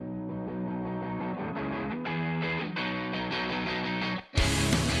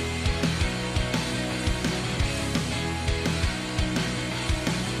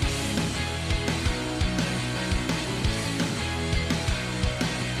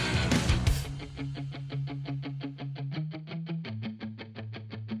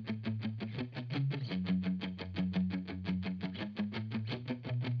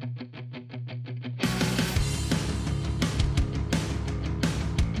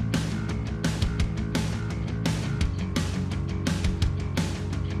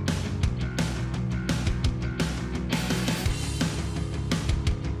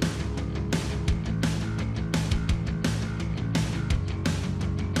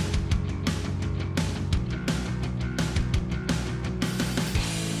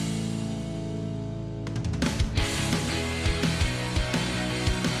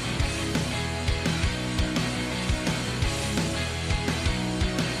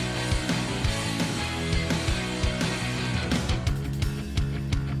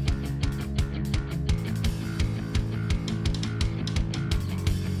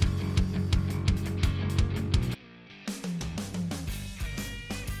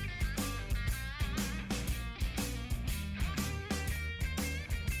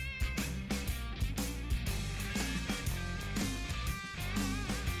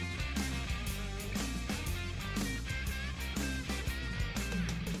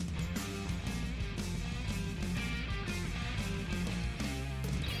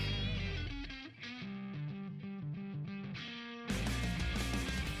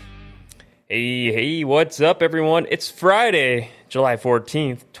Hey, what's up, everyone? It's Friday, July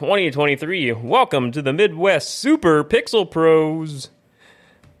 14th, 2023. Welcome to the Midwest Super Pixel Pros.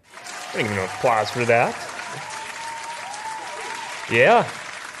 I didn't even know applause for that. Yeah.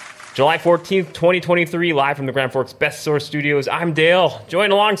 July 14th, 2023, live from the Grand Forks Best Source Studios. I'm Dale,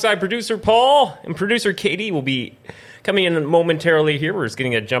 joined alongside producer Paul, and producer Katie will be coming in momentarily here. We're just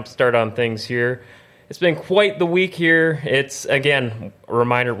getting a jump start on things here. It's been quite the week here. It's, again, a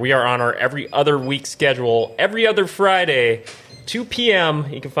reminder, we are on our every other week schedule. Every other Friday, 2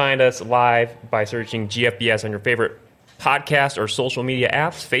 p.m., you can find us live by searching GFBS on your favorite podcast or social media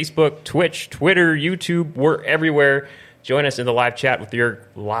apps, Facebook, Twitch, Twitter, YouTube. We're everywhere. Join us in the live chat with your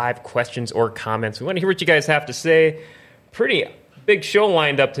live questions or comments. We want to hear what you guys have to say. Pretty big show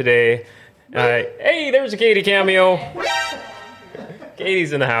lined up today. Hey, there's a Katie cameo.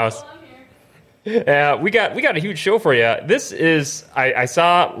 Katie's in the house. We got a huge show for you. This is, I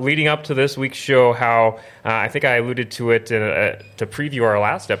saw leading up to this week's show how, I think I alluded to it to preview our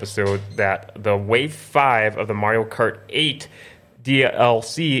last episode, that the Wave 5 of the Mario Kart 8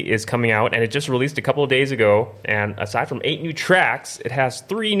 DLC is coming out, and it just released a couple of days ago. And aside from 8 new tracks, it has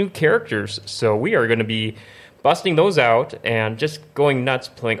 3 new characters. So we are going to be busting those out and just going nuts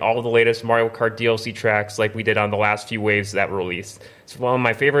playing all of the latest Mario Kart DLC tracks like we did on the last few waves that were released. It's one of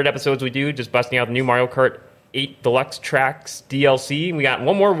my favorite episodes we do, just busting out the new Mario Kart 8 Deluxe Tracks DLC. We got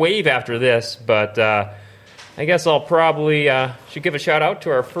one more wave after this, but I guess I'll probably should give a shout out to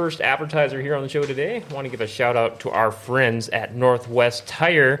our first advertiser here on the show today. I want to give a shout out to our friends at Northwest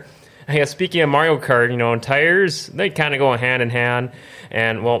Tire. I guess speaking of Mario Kart, and tires, they kind of go hand in hand.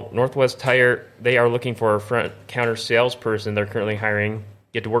 And, well, Northwest Tire, they are looking for a front counter salesperson. They're currently hiring.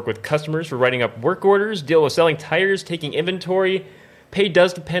 Get to work with customers for writing up work orders, deal with selling tires, taking inventory. Pay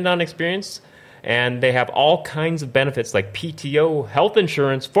does depend on experience. And they have all kinds of benefits like PTO, health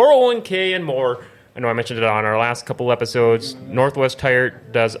insurance, 401k, and more. I know I mentioned it on our last couple episodes. Northwest Tire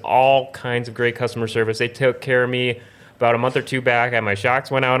does all kinds of great customer service. They took care of me about a month or two back. My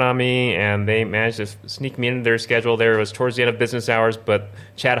shocks went out on me, and they managed to sneak me into their schedule there. It was towards the end of business hours, but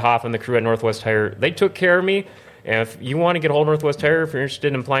Chad Hoff and the crew at Northwest Tire, they took care of me. And if you want to get a hold of Northwest Tire, if you're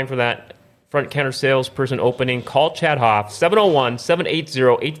interested in applying for that front counter salesperson opening, call Chad Hoff,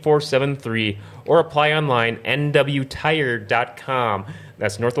 701-780-8473, or apply online, nwtire.com.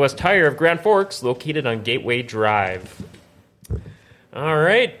 That's Northwest Tire of Grand Forks, located on Gateway Drive. All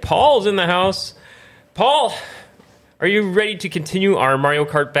right, Paul's in the house. Paul, are you ready to continue our Mario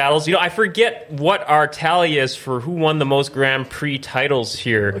Kart battles? I forget what our tally is for who won the most Grand Prix titles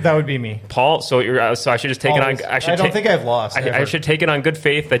here. That would be me, Paul. So I should just take it on. I don't think I've lost. I should take it on good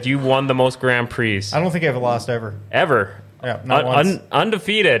faith that you won the most Grand Prix. I don't think I've lost ever. Ever. Yeah, not once.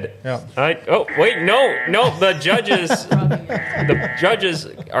 Undefeated. Yeah. Oh wait, no. The judges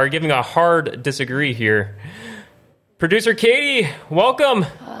are giving a hard disagree here. Producer Katie, welcome.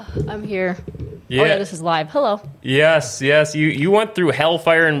 I'm here. Yeah. Oh, yeah, this is live. Hello. Yes. You went through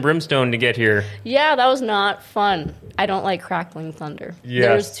hellfire and brimstone to get here. Yeah, that was not fun. I don't like crackling thunder. Yes.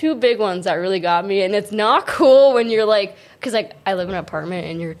 There's 2 big ones that really got me, and it's not cool when you're because I live in an apartment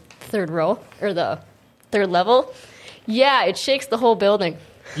and you're 3rd row, or the 3rd level. Yeah, it shakes the whole building.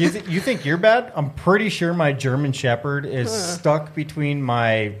 You think you're bad? I'm pretty sure my German Shepherd is stuck between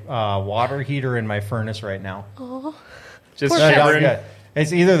my water heater and my furnace right now. Oh. Just shivering.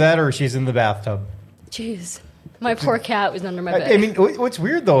 It's either that or she's in the bathtub. Jeez. My poor cat was under my bed. I mean, what's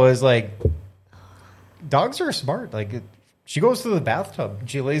weird, though, is, dogs are smart. She goes to the bathtub.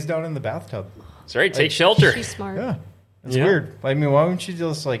 She lays down in the bathtub. That's right. Take shelter. She's smart. Yeah. It's weird. I mean, why wouldn't she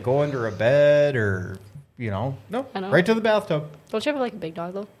just, go under a bed or, No, I know. right to the bathtub. Don't you have, a big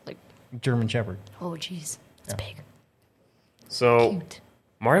dog, though? German Shepherd. Oh, jeez. It's big. So, Cute.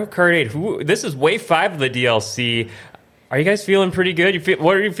 Mario Kart 8, this is Wave 5 of the DLC. Are you guys feeling pretty good?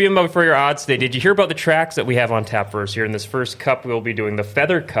 What are you feeling about for your odds today? Did you hear about the tracks that we have on tap for us here in this first cup? We'll be doing the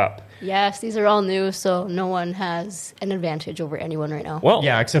Feather Cup. Yes, these are all new, so no one has an advantage over anyone right now. Well,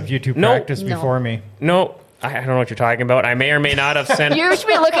 yeah, except you two practiced before me. No, I don't know what you're talking about. I may or may not have sent... You should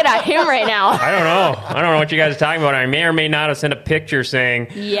be looking at him right now. I don't know what you guys are talking about. I may or may not have sent a picture saying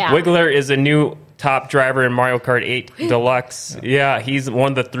Wiggler is a new top driver in Mario Kart 8 Deluxe. Yeah, he's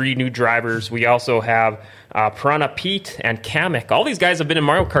one of the 3 new drivers. We also have Piranha Pete and Kamek. All these guys have been in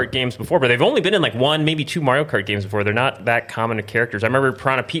Mario Kart games before, but they've only been in 1, maybe 2 Mario Kart games before. They're not that common of characters. I remember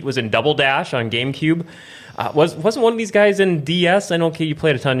Piranha Pete was in Double Dash on GameCube. Wasn't one of these guys in DS? I know, you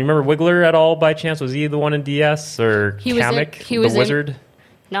played a ton. You remember Wiggler at all by chance? Was he the one in DS? Or Kamek, the wizard?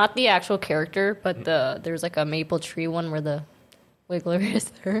 Not the actual character, but there's a maple tree one where Wiggler is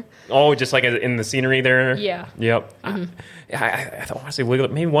there. Oh, just like in the scenery there? Yeah. Yep. I want to say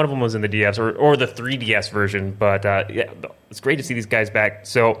Wiggler. Maybe one of them was in the DS or the 3DS version. But yeah, it's great to see these guys back.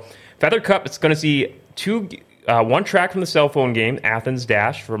 So Feather Cup, it's going to see one track from the cell phone game, Athens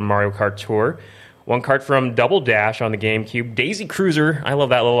Dash from Mario Kart Tour. One card from Double Dash on the GameCube. Daisy Cruiser. I love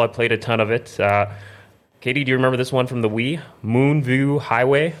that level. I played a ton of it. Katie, do you remember this one from the Wii? Moonview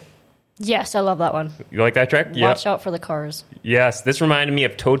Highway. Yes, I love that one. You like that track? Watch out for the cars. Yes, this reminded me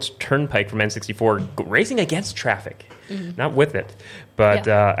of Toad's Turnpike from N64, racing against traffic, not with it. But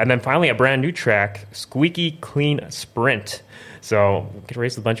and then finally a brand new track, Squeaky Clean Sprint. So we could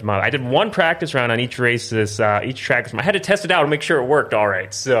race a bunch of models. I did one practice round on each race. Each track. I had to test it out and make sure it worked all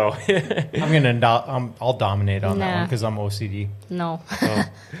right. So I'll dominate on that one because I'm OCD. No,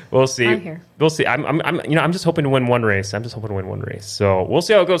 we'll see. I'm here. We'll see. I'm just hoping to win one race. So we'll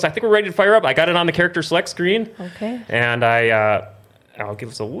see how it goes. I think we're ready to fire up. I got it on the character select screen. Okay. And I'll give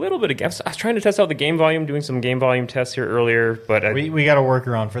us a little bit of guess. I was trying to test out the game volume, doing some game volume tests here earlier, but we got a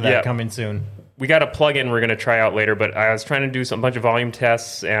workaround for that coming soon. We got a plug-in we're going to try out later, but I was trying to do a bunch of volume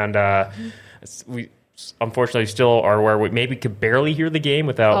tests, and we unfortunately still are where we maybe could barely hear the game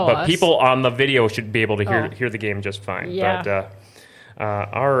without. But people on the video should be able to hear the game just fine. Yeah.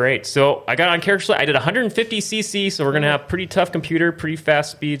 But all right, so I got on character select. I did 150 cc, so we're going to have pretty tough computer, pretty fast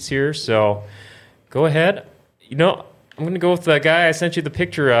speeds here. So go ahead. I'm going to go with the guy I sent you the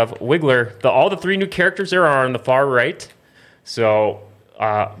picture of, Wiggler. All the 3 new characters there are on the far right. So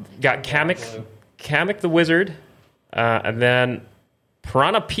got Kamek the Wizard, and then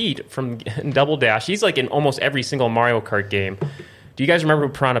Piranha Pete from Double Dash. He's like in almost every single Mario Kart game. Do you guys remember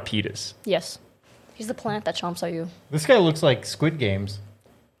who Piranha Pete is? Yes. He's the plant that chomps at you. This guy looks like Squid Games.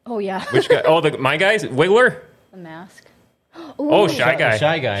 Oh, yeah. Which guy? Oh, my guy's Wiggler? The mask. Oh, Shy Guy.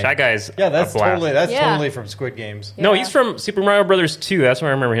 Shy Guy. Shy Guy's that's a blast. totally from Squid Games. No, he's from Super Mario Brothers 2. That's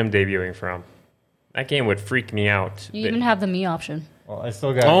where I remember him debuting from. That game would freak me out. You even have the me option. Well, I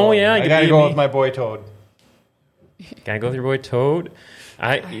still got. I gotta go with my boy Toad. Gotta go with your boy Toad.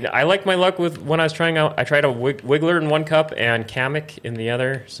 I like my luck with when I was trying out. I tried a Wiggler in one cup and Kamek in the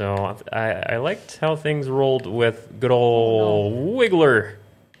other. So I liked how things rolled with good old Wiggler.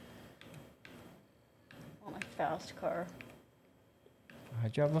 Oh, my fast car. I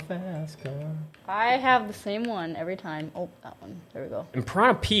drive a fast car. I have the same one every time. Oh, that one. There we go. And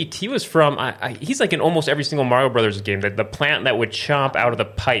Piranha Pete, he was from. He's like in almost every single Mario Brothers game. The plant that would chomp out of the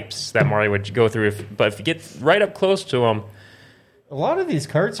pipes that Mario would go through. But if you get right up close to him, a lot of these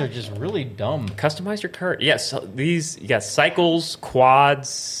carts are just really dumb. Customize your cart. Yes, you got cycles,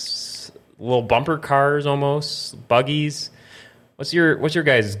 quads, little bumper cars, almost buggies. What's your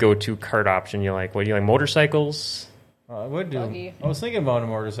guys' go-to cart option? You like? What do you like? Motorcycles. I would do. Buggy. I was thinking about a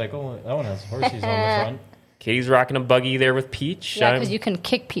motorcycle. That one has horses on the front. Katie's rocking a buggy there with Peach. Yeah, because you can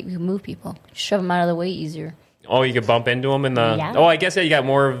kick people, you can move people, shove them out of the way easier. Oh, you could bump into them in the. Yeah. Oh, I guess you got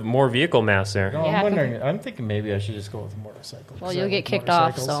more vehicle mass there. No, Yeah, I'm wondering. I'm thinking maybe I should just go with a motorcycle. Well, you'll get kicked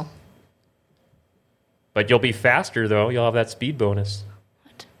off, so. But you'll be faster though. You'll have that speed bonus.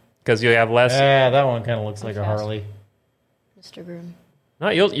 Because you'll have less. Yeah, that one kind of looks like a Harley. Mr. Groom. No,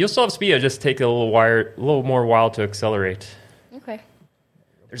 you'll still have speed. It'll just take a little more while to accelerate. Okay.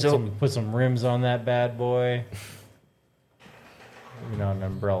 Put some rims on that bad boy. Maybe not an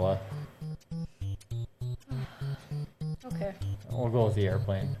umbrella. Okay. We'll go with the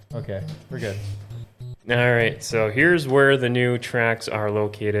airplane. Okay, we're good. All right, so here's where the new tracks are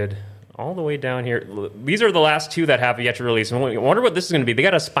located. All the way down here. These are the last 2 that have yet to release. I wonder what this is going to be. They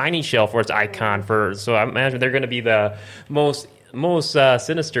got a spiny shell for its icon, so I imagine they're going to be the most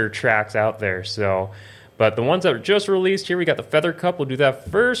sinister tracks out there. So, but the ones that are just released here, we got the Feather Cup. We'll do that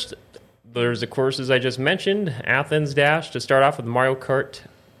first. There's the courses I just mentioned. Athens Dash to start off with Mario Kart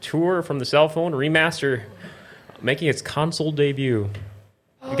Tour from the cell phone remaster, making its console debut.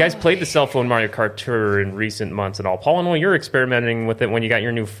 You guys played the cell phone Mario Kart Tour in recent months and all. Paul, I know you're experimenting with it when you got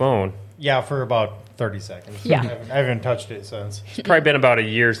your new phone. Yeah, for about 30 seconds. Yeah. I haven't touched it since. It's probably been about a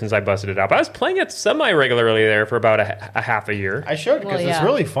year since I busted it up. I was playing it semi-regularly there for about a half a year. I should, because it's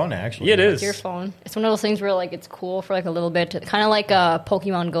really fun, actually. Yeah, it is. It's your phone. It's one of those things where like it's cool for like a little bit. Kind of like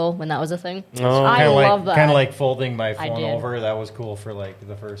Pokemon Go when that was a thing. Oh. I love that. Kind of like folding my I phone did. over. That was cool for like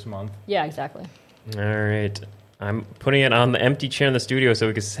the first month. Yeah, exactly. All right. I'm putting it on the empty chair in the studio so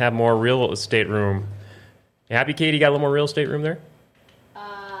we can have more real estate room. You happy, Katie? Got a little more real estate room there?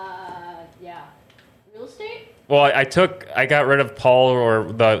 Yeah. Real estate? Well, I got rid of Paul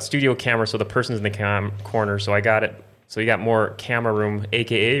or the studio camera, so the person's in the corner, so I got it. So you got more camera room,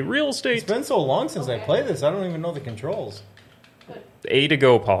 a.k.a. real estate. It's been so long since I played this, I don't even know the controls. A to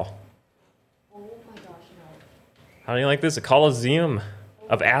go, Paul. Oh my gosh, no. How do you like this? A Colosseum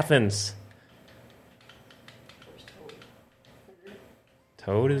of Athens.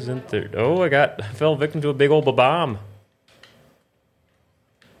 Toad is in third. Oh, I fell victim to a big old bomb.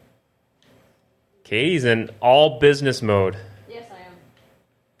 Katie's in all business mode. Yes, I am.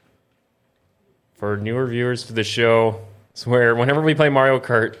 For newer viewers to the show, it's where whenever we play Mario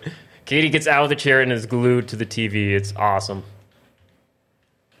Kart, Katie gets out of the chair and is glued to the TV. It's awesome.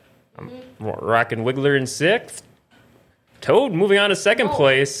 I'm rocking Wiggler in 6th. Toad moving on to second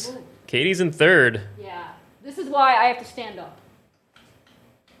place. Katie's in 3rd. Yeah. This is why I have to stand up.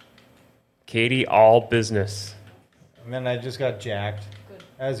 Katie, all business. And then I just got jacked,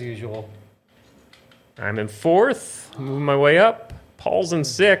 as usual. I'm in 4th, moving my way up. Paul's in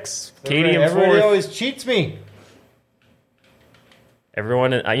 6th. Katie in 4th. Everybody always cheats me.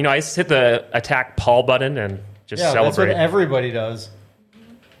 Everyone, I just hit the attack Paul button and just celebrate. That's what everybody does.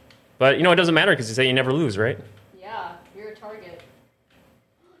 But, it doesn't matter because you say you never lose, right? Yeah, you're a target.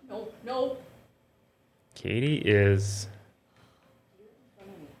 No. Katie is...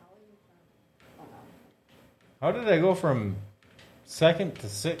 How did I go from 2nd to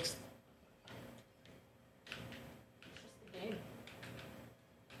 6th?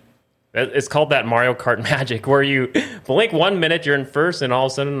 It's called that Mario Kart magic, where you blink 1 minute, you're in first, and all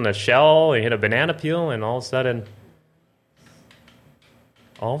of a sudden a shell, you hit a banana peel, and all of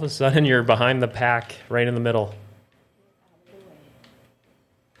a sudden you're behind the pack, right in the middle.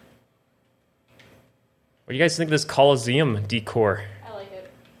 What do you guys think of this Colosseum decor? I like it.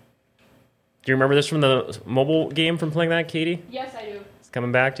 Do you remember this from the mobile game from playing that, Katie? Yes, I do. It's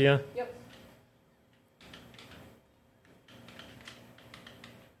coming back to you? Yep.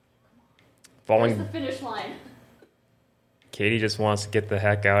 Where's the finish line? Katie just wants to get the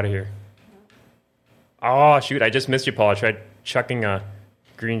heck out of here. Oh, shoot. I just missed you, Paul. I tried chucking a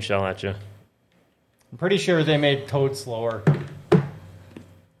green shell at you. I'm pretty sure they made Toad slower.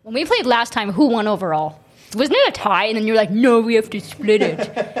 When we played last time, who won overall? Wasn't it a tie? And then you're like, no, we have to split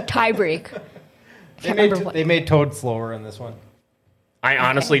it. Tie break. They made Toad slower in this one. I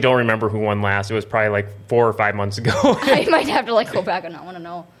honestly don't remember who won last. It was probably like 4 or 5 months ago. I might have to go back and I want to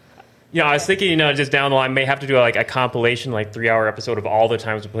know. I was thinking, just down the line, may have to do a compilation, 3-hour episode of all the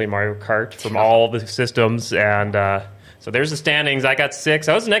times we played Mario Kart from all the systems. And so there's the standings. I got 6.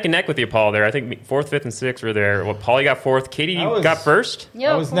 I was neck and neck with you, Paul, there. I think 4th, 5th, and 6th were there. Well, Paul, you got 4th. Katie, you got 1st? Yep,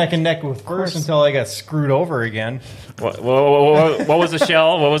 I was neck and neck with first until I got screwed over again. What was the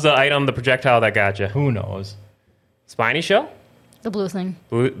shell? What was the item, the projectile that got you? Who knows? Spiny shell? The blue thing.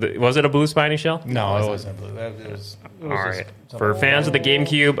 Was it a blue spiny shell? No, it wasn't blue. It was all right. For fans of the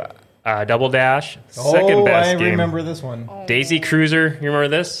GameCube... Double Dash, second Oh, best I game. remember this one. Daisy Cruiser, you remember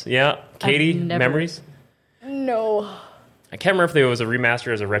this? Yeah. Katie, memories? No. I can't remember if there was a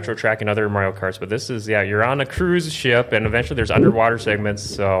remaster as a retro track in other Mario Karts, but this is, you're on a cruise ship, and eventually there's underwater segments,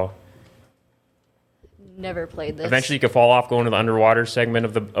 so... Never played this. Eventually you could fall off going to the underwater segment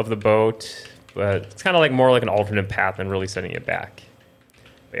of the boat, but it's kind of more like an alternate path than really setting it back.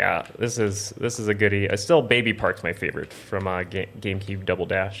 But yeah, this is a goodie. Still, Baby Park's my favorite from GameCube Double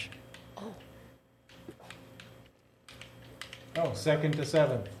Dash. Oh, 2nd to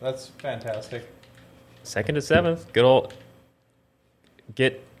 7th. That's fantastic. 2nd to 7th. Good old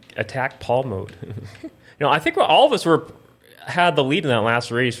get attack Paul mode. I think all of us had the lead in that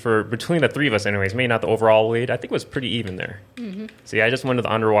last race for between the 3 of us anyways. Maybe not the overall lead. I think it was pretty even there. Mm-hmm. See, I just went to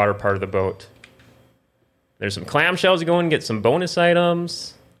the underwater part of the boat. There's some clamshells to go and get some bonus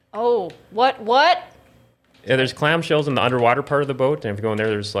items. Oh, what? Yeah, there's clamshells in the underwater part of the boat, and if you go in there,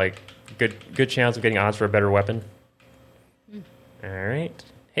 there's good chance of getting odds for a better weapon. All right.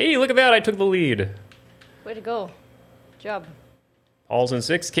 Hey, look at that. I took the lead. Way to go. Good job. Paul's in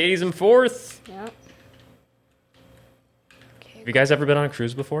 6th. Katie's in 4th. Yeah. Have you guys ever been on a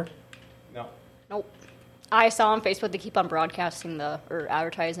cruise before? No. Nope. I saw on Facebook they keep on broadcasting or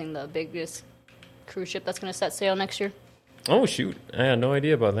advertising the biggest cruise ship that's going to set sail next year. Oh, shoot. I had no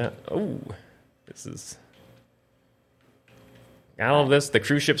idea about that. Oh, this is... All of this, the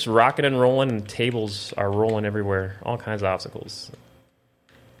cruise ship's rocking and rolling, and tables are rolling everywhere. All kinds of obstacles.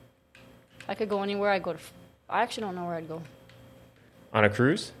 If I could go anywhere, I'd go to... I actually don't know where I'd go. On a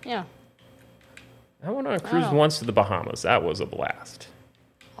cruise? Yeah. I went on a cruise once to the Bahamas. That was a blast.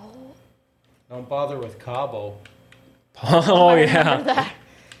 Oh. Don't bother with Cabo. Oh, I yeah. remember that.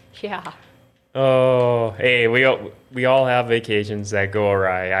 Yeah. Oh, hey, we all have vacations that go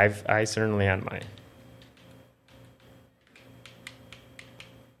awry. I certainly had mine.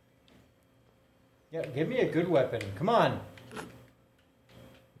 Yeah, give me a good weapon. Come on.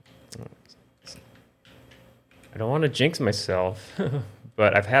 I don't want to jinx myself,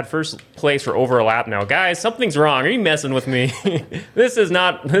 but I've had first place for over a lap now. Guys, something's wrong. Are you messing with me? This is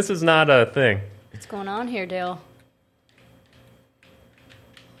not a thing. What's going on here, Dale?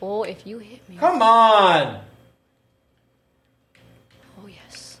 Oh, if you hit me. Come on! Oh,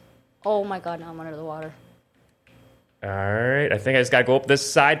 yes. Oh, my God, now I'm under the water. All right, I think I just got to go up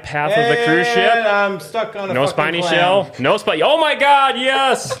this side path of the cruise ship. I'm stuck on a No fucking spiny clam. shell. No spiny. Oh my God!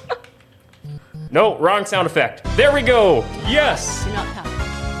 Yes. No, wrong sound effect. There we go. Yes. Do not pass.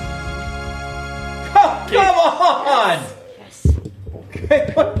 Come on! Yes.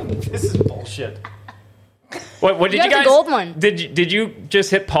 This is bullshit. What did You you got guys? the gold one. Did you just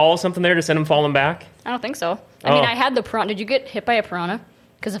hit Paul something there to send him falling back? I don't think so. I mean, Oh. I had the piranha. Did you get hit by a piranha?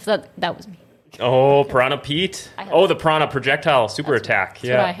 Because if that was me. Oh, Piranha Pete. I had Oh, that. the Piranha projectile super attack. That's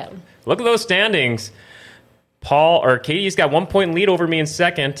Yeah. what I had. Look at those standings. Katie's got 1 point lead over me in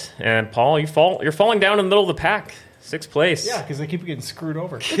second, and Paul, you're falling down in the middle of the pack, 6th place. Yeah, because I keep getting screwed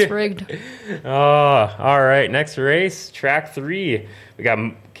over. It's rigged. Oh, all right. Next race, track 3. We got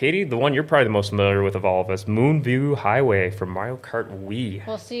Katie, the one you're probably the most familiar with of all of us, Moonview Highway from Mario Kart Wii.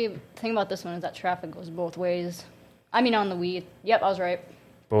 Well, see, the thing about this one is that traffic goes both ways. I mean, on the Wii. Yep, I was right.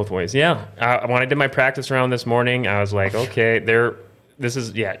 Both ways, yeah. When I did my practice round this morning, I was like, okay,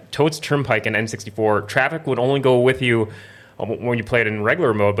 Toad's Turnpike in N64. Traffic would only go with you when you play it in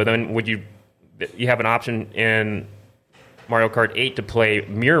regular mode, but then you have an option in Mario Kart 8 to play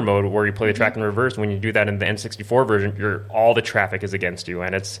mirror mode where you play the track in reverse. When you do that in the N64 version, all the traffic is against you,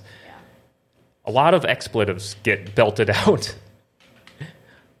 and it's a lot of expletives get belted out.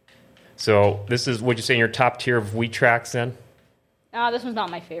 So this is, would you say, in your top tier of Wii tracks then? This one's not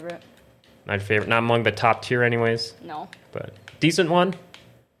my favorite. Not your favorite, not among the top tier anyways, No. but decent one?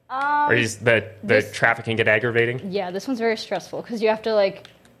 Or is the traffic can get aggravating? Yeah, this one's very stressful because you have to, like,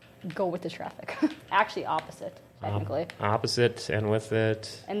 go with the traffic. Actually, opposite, technically. Opposite and with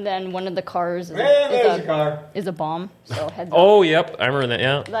it. And then one of the cars There's a car. is a bomb, so heads up. Oh, yep, I remember that,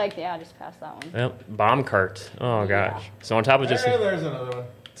 yeah. Like, yeah, just past that one. Yep, bomb cart. Oh, gosh. So on top of just, There's another one.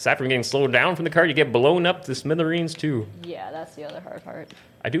 aside from getting slowed down from the cart, you get blown up to smithereens, too. Yeah, that's the other hard part.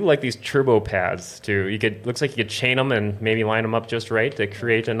 I do like these turbo pads, too. Looks like you could chain them and maybe line them up just right to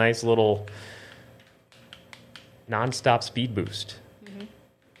create a nice little non-stop speed boost. Yeah,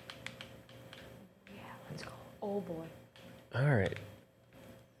 let's go. Oh, boy. All right.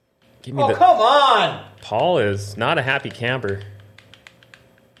 Give me Oh, come on! Paul is not a happy camper.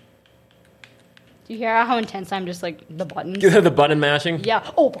 Do you hear how intense I'm just, like, the buttons? The button mashing. Yeah.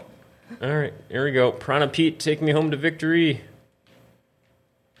 Oh, All right, here we go. Piranha Pete, take me home to victory.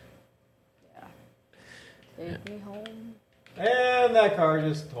 take me home. And that car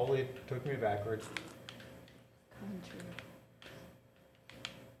just totally took me backwards. Country.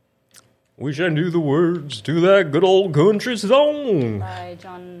 Wish I knew the words to that good old country song. By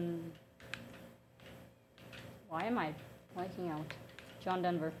John... Why am I blanking out? John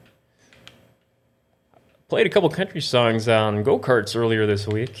Denver. Played a couple country songs on go-karts earlier this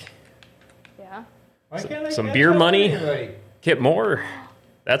week. Yeah. Why can't I Some catch beer up with money. anybody? Kit Moore.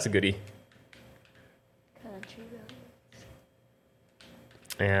 That's a goodie. Country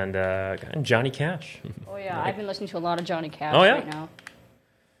road. And Johnny Cash. Oh, yeah. I've been listening to a lot of Johnny Cash Oh, yeah? right now.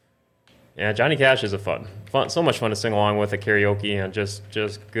 Yeah, Johnny Cash is fun, so much fun to sing along with at karaoke and just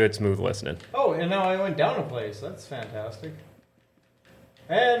good, smooth listening. Oh, and now I went down a place. That's fantastic.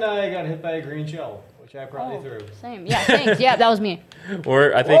 And I got hit by a green shell, which I probably threw. Same. Yeah, thanks. Yeah, that was me.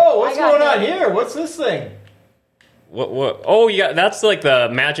 Or I think Whoa, what's I got going on hit. here? What's this thing? what? Oh, yeah, that's like the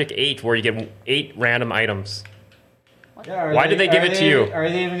Magic 8 where you get 8 random items. Yeah, Why did they give it to you? Are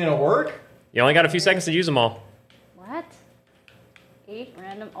they even going to work? You only got a few seconds to use them all. What? 8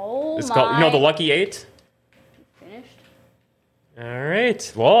 random. Oh, It's my. called, the Lucky 8. Finished? All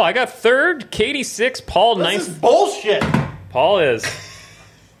right. Well, I got third. Katie 6. Paul This ninth. is bullshit. Paul is.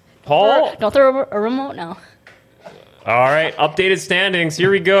 Paul. Don't throw a remote now. All right. Updated standings. Here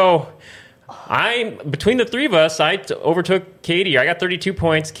we go. Between the three of us, I overtook Katie. I got 32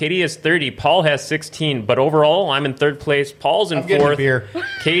 points. Katie has 30. Paul has 16. But overall, I'm in third place. Paul's in I'm getting a fourth. beer.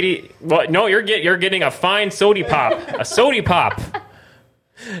 Katie, well, no, you're getting a fine sody pop, a sody pop.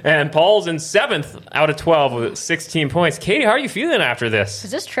 And Paul's in 7th out of 12 with 16 points. Katie, how are you feeling after this? Is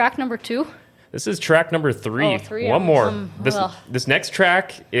this track number 2? This is track number 3. Oh, 3, One more. ugh. This next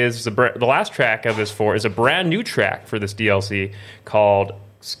track is the last track of this 4 is a brand new track for this DLC called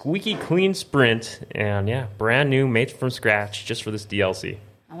Squeaky Clean Sprint. And yeah, brand new, made from scratch just for this DLC.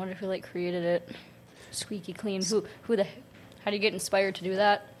 I wonder who created it. Squeaky clean. How do you get inspired to do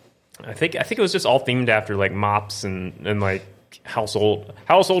that? I think it was just all themed after like mops and like household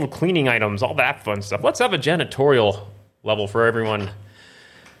cleaning items, all that fun stuff. Let's have a janitorial level for everyone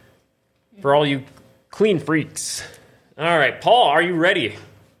for all you clean freaks. All right, Paul, are you ready?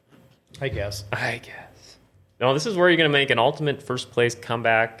 I guess. No, this is where you're going to make an ultimate first place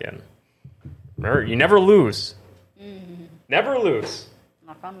comeback, and remember, you never lose. Never lose.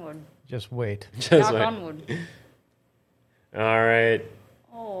 Knock on wood. Just wait. Knock on wood. All right.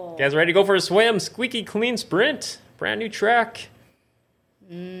 Oh. Guys ready to go for a swim? Squeaky clean sprint. Brand new track.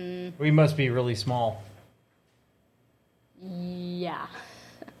 We must be really small. Yeah.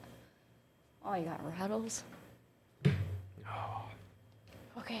 Oh, you got rattles?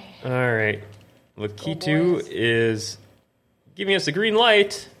 Okay. All right. Lakitu boys. is giving us a green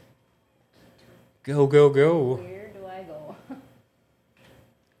light. Go, go, go. Where do I go?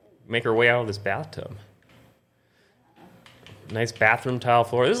 Make our way out of this bathtub. Nice bathroom tile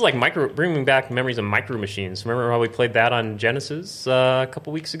floor. This is like bringing back memories of Micro Machines. Remember how we played that on Genesis a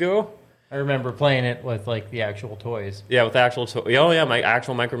couple weeks ago? I remember playing it with like the actual toys. Yeah, with actual my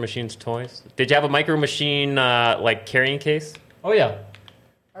actual Micro Machines toys. Did you have a Micro Machine like carrying case? Oh yeah,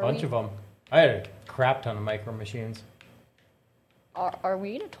 Are bunch we- of them. I had a crap ton of Micro Machines. Are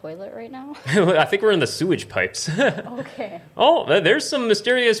we in a toilet right now? I think we're in the sewage pipes. Okay. Oh, there's some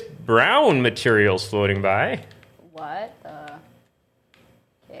mysterious brown materials floating by. What?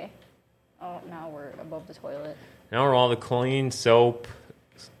 Okay. Oh, now we're above the toilet. Now we're all the clean soap.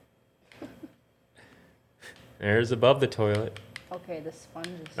 There's above the toilet. Okay, the sponge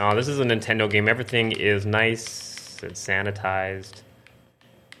is... Oh, this is a Nintendo game. Everything is nice and sanitized.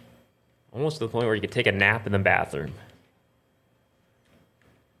 Almost to the point where you could take a nap in the bathroom.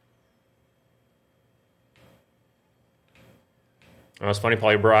 Oh, it's funny,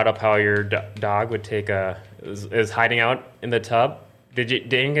 Paul, you brought up how your dog would take is hiding out in the tub. Did you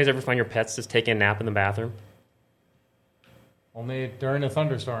guys ever find your pets just taking a nap in the bathroom? Only during a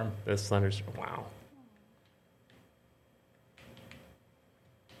thunderstorm. This thunderstorm. Wow.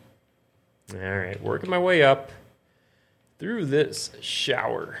 All right, working my way up through this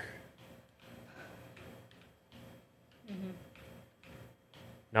shower.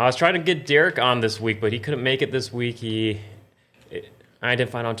 Now, I was trying to get Derek on this week, but he couldn't make it this week. I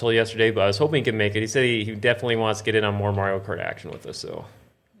didn't find out until yesterday, but I was hoping he could make it. He said he definitely wants to get in on more Mario Kart action with us. So,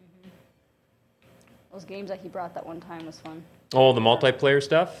 Those games that he brought that one time was fun. oh, the multiplayer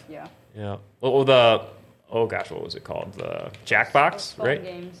stuff. Yeah. Yeah. Oh, gosh, what was it called? The Jackbox, Phone right?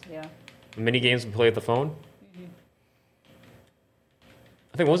 games, yeah. The mini games we play with the phone.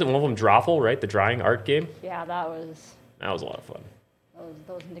 I think wasn't one of them Drawful, right? The drawing art game. Yeah, that was That was a lot of fun.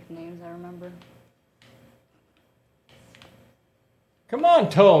 those nicknames I remember. Come on,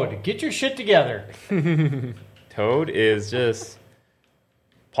 Toad, get your shit together. Toad is just...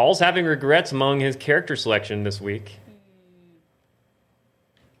 Paul's having regrets among his character selection this week.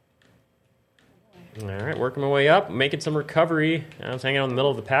 All right, working my way up, making some recovery. I was hanging out in the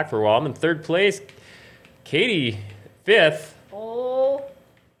middle of the pack for a while. I'm in third place. Katie, fifth. Oh.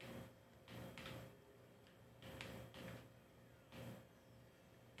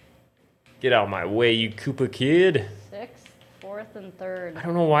 Get out of my way, you Koopa kid. Sixth, fourth, and third. I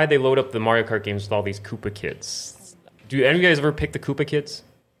don't know why they load up the Mario Kart games with all these Koopa kids. Do any of you guys ever pick the Koopa kids?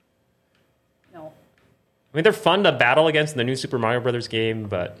 No. I mean, they're fun to battle against in the new Super Mario Brothers game,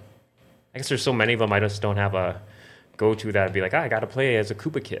 but I guess there's so many of them, I just don't have a go-to that I'd be like, I got to play as a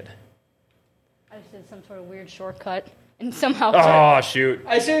Koopa kid. I just did some sort of weird shortcut and somehow... Oh, shoot.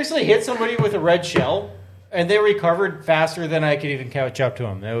 I seriously hit somebody with a red shell, and they recovered faster than I could even catch up to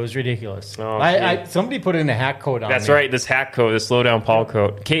them. It was ridiculous. Oh, Somebody put in a hack code on That's me. right, this hack code, this slow down Paul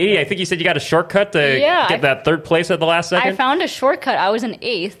code. Katie, I think you said you got a shortcut to get that third place at the last second? I found a shortcut. I was in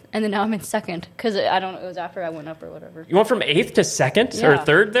eighth, and then now I'm in second. Because, I don't know, it was after I went up or whatever. You went from eighth to second or Yeah.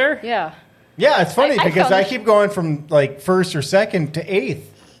 third there? Yeah. Yeah, it's funny I because found I it- keep going from like first or second to eighth.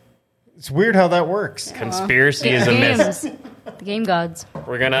 It's weird how that works. Conspiracy is a myth. The game gods.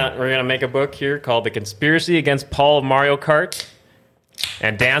 We're gonna make a book here called The Conspiracy Against Paul of Mario Kart.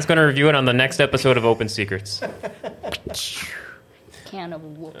 And Dan's gonna review it on the next episode of Open Secrets. Can of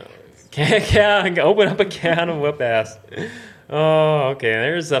whoop. Open up a can of whoop ass. Oh, okay.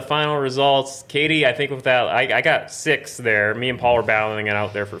 There's the final results. Katie, I think with that, I got 6 there. Me and Paul were battling it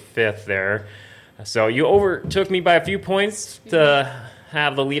out there for 5th there. So you overtook me by a few points to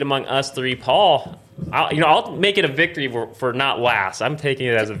have the lead among us 3. Paul, I'll make it a victory for not last. I'm taking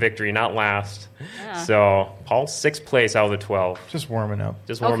it as a victory, not last. Yeah. So Paul's 6th place out of the 12. Just warming up.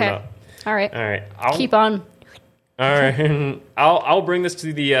 Just warming Okay. up. All right. All right. Keep on. All right, I'll bring this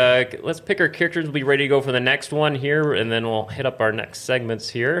to the. Let's pick our characters. We'll be ready to go for the next one here, and then we'll hit up our next segments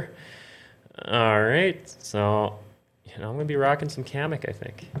here. All right, so I'm gonna be rocking some Kamek. I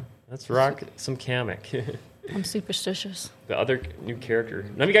think let's rock some Kamek. I'm superstitious. The other new character.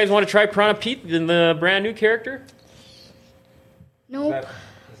 None of you guys want to try Piranha Pete, the brand new character? Nope.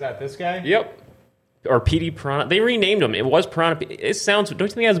 Is that this guy? Yep. Or Petey Piranha. They renamed him. It was Piranha Pete. It sounds, don't you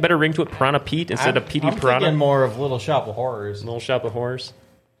think it has a better ring to it, Piranha Pete, instead of Petey I'm Piranha? thinking more of Little Shop of Horrors. Little Shop of Horrors.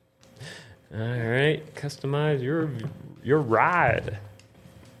 All right. Customize your ride.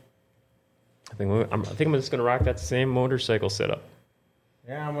 I think I'm just going to rock that same motorcycle setup.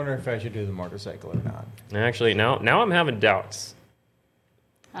 Yeah, I'm wondering if I should do the motorcycle or not. Actually, now I'm having doubts.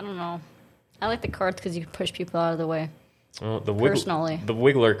 I don't know. I like the carts because you can push people out of the way. Personally. The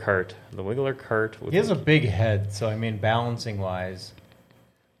Wiggler cart. The Wiggler cart. He has a big head, so I mean, balancing-wise.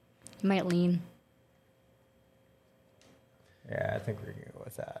 You might lean. Yeah, I think we're going to go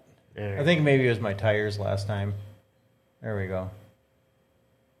with that. Yeah. I think maybe it was my tires last time. There we go.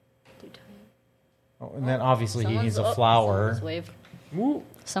 Oh, and then obviously he's a flower.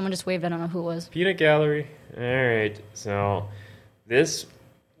 Someone just waved. I don't know who it was. Peanut gallery. All right. So this,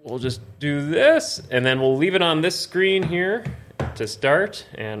 we'll just do this, and then we'll leave it on this screen here to start.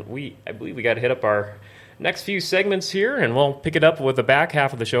 And I believe we got to hit up our next few segments here, and we'll pick it up with the back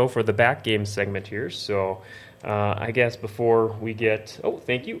half of the show for the back game segment here. So I guess before we get,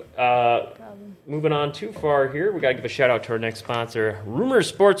 thank you. Moving on too far here, we got to give a shout out to our next sponsor, Rumors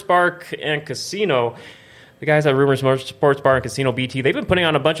Sports Bar and Casino. The guys at Rumors Sports Bar and Casino BT, they've been putting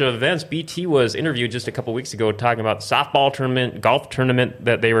on a bunch of events. BT was interviewed just a couple weeks ago talking about the softball tournament, golf tournament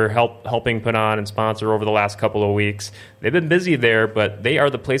that they were helping put on and sponsor over the last couple of weeks. They've been busy there, but they are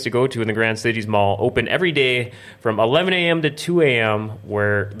the place to go to in the Grand Cities Mall, open every day from 11 a.m. to 2 a.m.,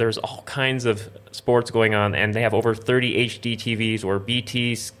 where there's all kinds of sports going on, and they have over 30 HD TVs where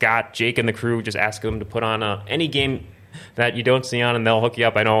BT, Scott, Jake, and the crew just ask them to put on any game that you don't see on, and they'll hook you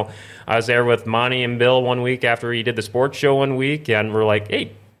up. I know I was there with Monty and Bill one week after he did the sports show one week, and we're like,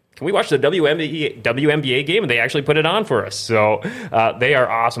 hey, can we watch the WNBA game? And they actually put it on for us. So they are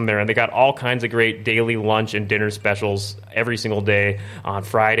awesome there, and they got all kinds of great daily lunch and dinner specials every single day. On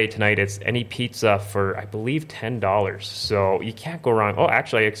Friday tonight, it's any pizza for, I believe, $10. So you can't go wrong. Oh,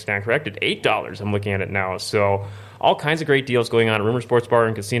 actually, I stand corrected, $8. I'm looking at it now. So all kinds of great deals going on at Rumor Sports Bar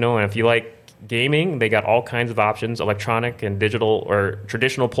and Casino, and if you like gaming, they got all kinds of options, electronic and digital or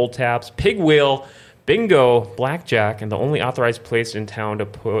traditional pull tabs, pig wheel, bingo, blackjack, and the only authorized place in town to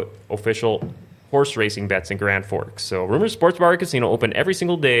put official horse racing bets in Grand Forks. So Rumors Sports Bar and Casino open every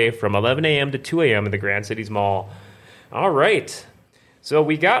single day from 11 a.m. to 2 a.m. in the Grand Cities Mall. All right. So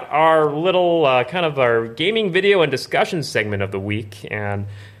we got our little kind of our gaming video and discussion segment of the week, and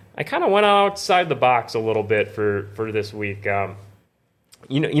I kind of went outside the box a little bit for this week.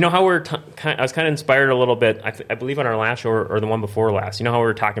 You know how I was kind of inspired a little bit, I believe on our last show or the one before last, you know how we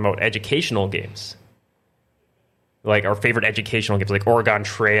were talking about educational games? Like our favorite educational games, like Oregon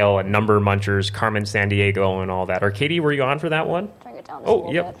Trail and Number Munchers, Carmen Sandiego and all that. Or Katie, were you on for that one? Bring it down just a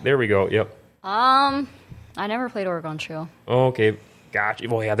little bit. There we go, yep. I never played Oregon Trail. Okay, gotcha.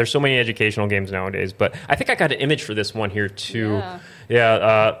 Well, yeah, there's so many educational games nowadays, but I think I got an image for this one here too.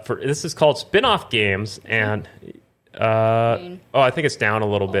 This is called Spin-Off Games, and I think it's down a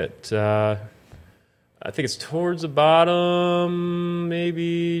little bit. I think it's towards the bottom.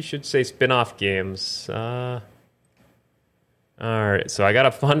 Maybe should say spin-off games. All right, so I got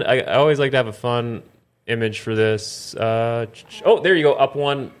a fun. I always like to have a fun image for this. There you go. Up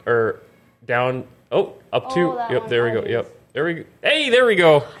one or down. Up two. Yep, there we go. Yep. There we go. Hey, there we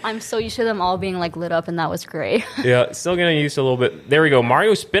go. I'm so used to them all being like lit up, and that was great. Yeah, still getting used to a little bit. There we go.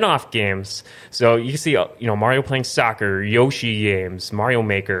 Mario spin-off games. So you can see, Mario playing soccer, Yoshi games, Mario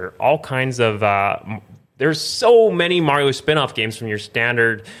Maker, all kinds of. There's so many Mario spin-off games from your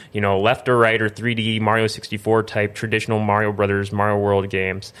standard, left or right or 3D Mario 64 type traditional Mario Brothers, Mario World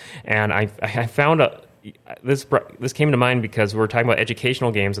games, and I found this came to mind because we were talking about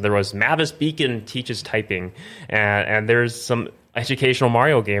educational games, and there was Mavis Beacon Teaches Typing, and there's some educational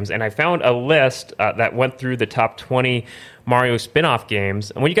Mario games, and I found a list that went through the top 20 Mario spin-off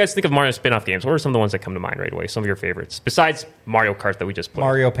games. And when you guys think of Mario spin-off games, what are some of the ones that come to mind right away? Some of your favorites, besides Mario Kart that we just played?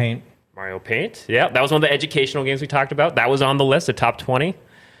 Mario Paint. Mario Paint, yeah. That was one of the educational games we talked about. That was on the list, the top 20. I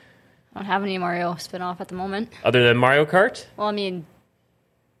don't have any Mario spin-off at the moment. Other than Mario Kart? Well, I mean,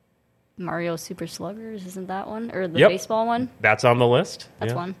 Mario Super Sluggers, isn't that one? Or the Yep. baseball one? That's on the list.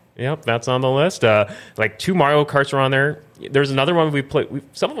 That's Yeah. one. Yep, that's on the list. Like 2 Mario Karts are on there. There's another one we played.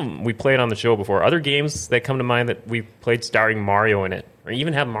 Some of them we played on the show before. Other games that come to mind that we played starring Mario in it, or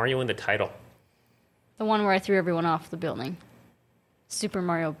even have Mario in the title. The one where I threw everyone off the building. Super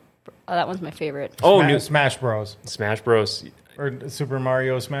Mario. That one's my favorite. Oh, Smash Bros. Smash Bros. or Super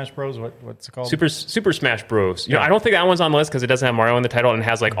Mario Smash Bros. What's it called? Super Smash Bros. You know, I don't think that one's on the list because it doesn't have Mario in the title and it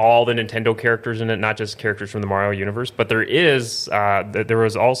has like all the Nintendo characters in it, not just characters from the Mario universe. But there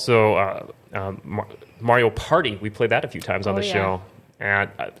was also Mario Party. We played that a few times on the show.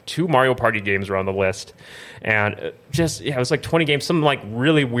 And 2 Mario Party games were on the list. And it was like 20 games. Some like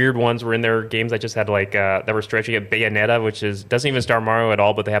really weird ones were in there. Games I just had like that were stretching at Bayonetta, which doesn't even star Mario at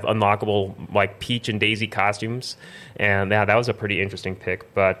all, but they have unlockable like Peach and Daisy costumes. And that was a pretty interesting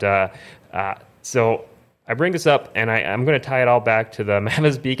pick. But so I bring this up, and I'm going to tie it all back to the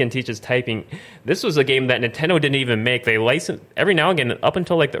Mama's Beacon Teaches Typing. This was a game that Nintendo didn't even make. They licensed every now and again, up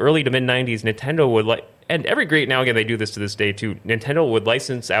until like the early to mid 90s. Nintendo would and every great now and again they do this to this day too. Nintendo would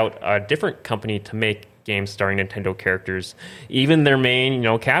license out a different company to make games starring Nintendo characters, even their main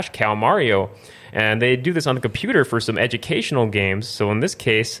cash cow Mario, and they do this on the computer for some educational games. So in this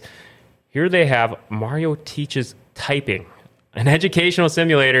case, here they have Mario Teaches Typing. An educational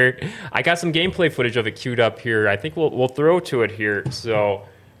simulator. I got some gameplay footage of it queued up here. I think we'll throw to it here. So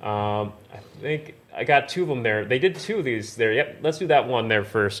I think I got 2 of them there. They did 2 of these there. Yep, let's do that one there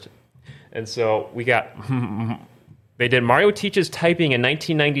first. And so we got they did Mario Teaches Typing in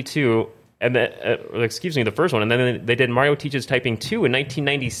 1992, and then the first one, and then they did Mario Teaches Typing 2 in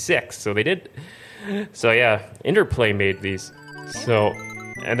 1996. So they did. So yeah, Interplay made these. So.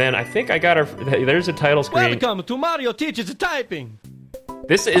 And then I think I got there's a title screen. Welcome to Mario Teaches Typing.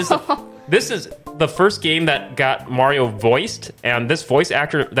 This is the first game that got Mario voiced, and this voice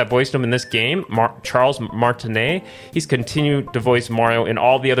actor that voiced him in this game, Charles Martinet, he's continued to voice Mario in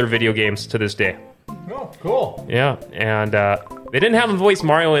all the other video games to this day. Oh, cool. Yeah, and they didn't have him voice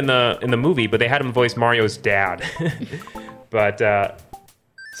Mario in the movie, but they had him voice Mario's dad. But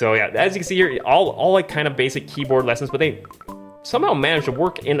so yeah, as you can see here, all like kind of basic keyboard lessons, but they somehow managed to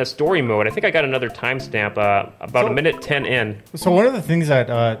work in a story mode. I think I got another timestamp about a minute 10 in. So one of the things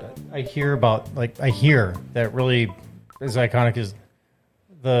that I hear that really is iconic is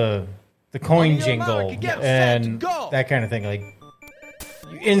the coin jingle and that kind of thing. Like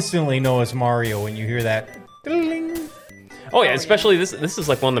you instantly know it's Mario when you hear that. Ding. Oh yeah, especially this is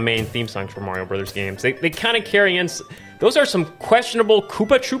like one of the main theme songs for Mario Brothers games. They kind of carry in. Those are some questionable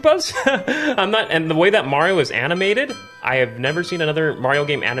Koopa Troopas. And the way that Mario is animated, I have never seen another Mario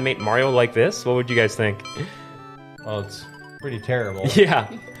game animate Mario like this. What would you guys think? Well, it's pretty terrible. Yeah.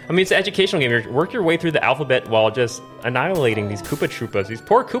 I mean, it's an educational game. You work your way through the alphabet while just annihilating these Koopa Troopas. These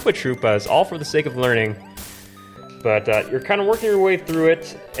poor Koopa Troopas, all for the sake of learning. But you're kind of working your way through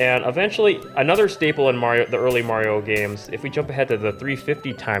it, and eventually, another staple in the early Mario games, if we jump ahead to the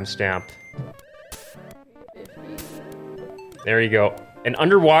 350 timestamp. There you go. An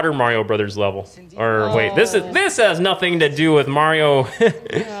underwater Mario Brothers level. Or wait, this has nothing to do with Mario.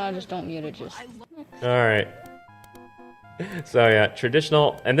 Just don't mute it. Just. All right. So yeah,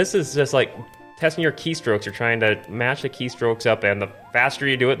 traditional, and this is just like testing your keystrokes. You're trying to match the keystrokes up, and the faster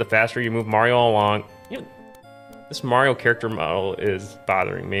you do it, the faster you move Mario along. This Mario character model is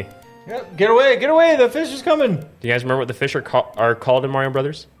bothering me. Yep, get away! The fish is coming. Do you guys remember what the fish are called in Mario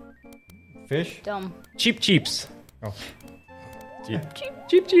Brothers? Fish? Dumb. Cheeps. Oh.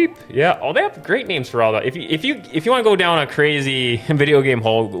 Cheep. Yeah. Oh, they have great names for all that. If you want to go down a crazy video game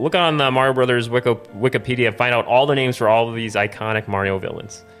hole, look on the Mario Brothers Wikipedia and find out all the names for all of these iconic Mario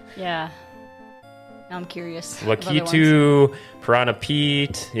villains. Yeah. Now I'm curious. Lakitu, Piranha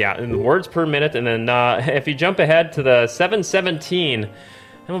Pete. Yeah, and words per minute. And then if you jump ahead to the 717, and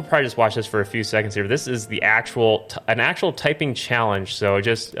we'll probably just watch this for a few seconds here. This is the an actual typing challenge. So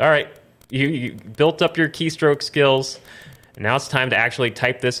just, all right, you built up your keystroke skills. And now it's time to actually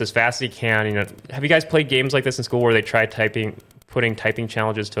type this as fast as you can. Have you guys played games like this in school where they try putting typing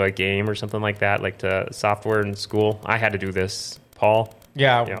challenges to a game or something like that, like to software in school? I had to do this. Paul?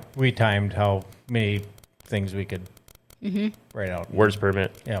 Yeah. We timed how many things we could write out. Words per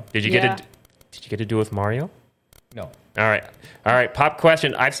minute. Yeah. Did you get to do it with Mario? No. All right. Pop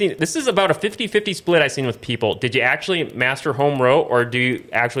question. This is about a 50-50 split I've seen with people. Did you actually master home row, or do you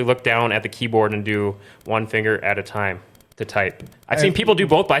actually look down at the keyboard and do one finger at a time to type? I've seen people do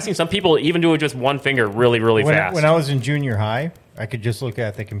both, but I've seen some people even do it just one finger really, really fast. When I was in junior high, I could just look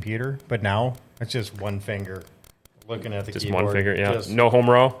at the computer, but now it's just one finger looking at the just keyboard. One finger, yeah. No home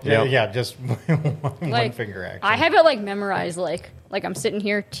row? Yeah, just one finger, actually. I have it, memorized, like I'm sitting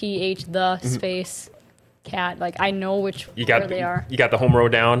here, TH, the, space, cat. I know where they are. You got the home row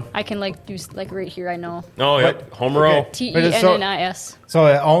down? I can, do, right here, I know. Oh, yeah. Home row. TENNIS.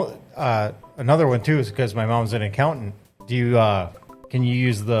 So, another one, too, is because my mom's an accountant. Can you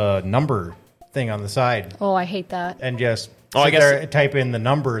use the number thing on the side? Oh, I hate that. And just sit I guess there and type in the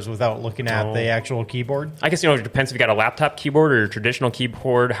numbers without looking at the actual keyboard. I guess it depends if you got a laptop keyboard or a traditional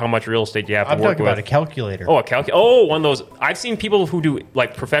keyboard. How much real estate do you have to work with? I'm talking about a calculator. Oh, a calculator. Oh, one of those. I've seen people who do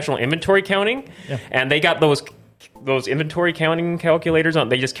like professional inventory counting, and they got those inventory counting calculators on.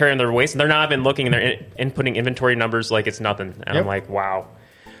 They just carry on their waist, and they're not even looking, and they're inputting inventory numbers like it's nothing. And I'm like, wow.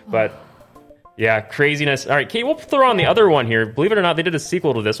 But yeah, craziness. All right, Kate, we'll throw on the other one here. Believe it or not, they did a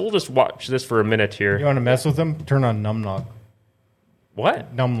sequel to this. We'll just watch this for a minute here. You want to mess with them? Turn on Numlock.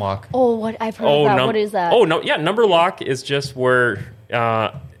 What? Numlock. Oh, what I've heard of that. What is that? Oh, no, yeah, number lock is just where...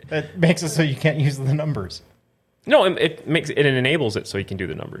 That makes it so you can't use the numbers. No, it enables it so you can do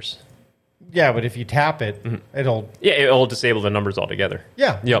the numbers. Yeah, but if you tap it, it'll... Yeah, it'll disable the numbers altogether.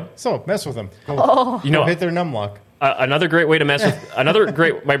 Yeah. Yep. So, mess with them. Go hit their Numlock. Another great way to mess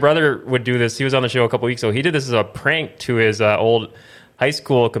with... My brother would do this. He was on the show a couple weeks ago. He did this as a prank to his old high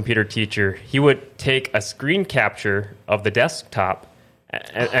school computer teacher. He would take a screen capture of the desktop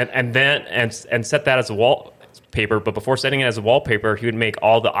and set that as a wallpaper. But before setting it as a wallpaper, he would make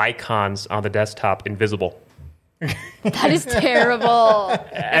all the icons on the desktop invisible. That is terrible.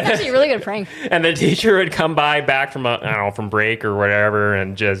 That's actually a really good prank. And the teacher would come back from break or whatever,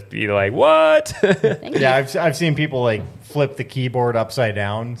 and just be like, "What?" Yeah, I've seen people like flip the keyboard upside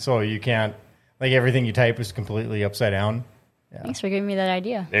down, so you can't everything you type is completely upside down. Yeah. Thanks for giving me that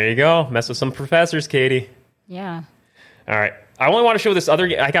idea. There you go. Mess with some professors, Katie. Yeah. All right. I only want to show this other.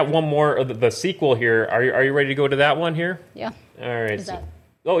 I got one more of the sequel here. Are you ready to go to that one here? Yeah. All right. Is that?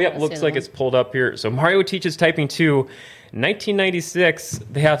 Oh, yeah, looks like it's pulled up here. So Mario Teaches Typing 2, 1996.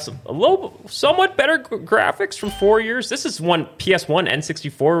 They have somewhat better graphics from 4 years. This is one PS1,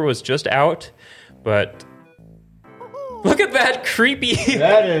 N64 was just out, but look at that creepy.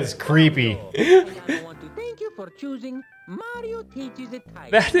 That is creepy. I want to thank you for choosing Mario Teaches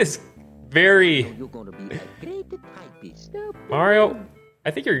Typing. That is very... You're going to be a great typist. Mario, I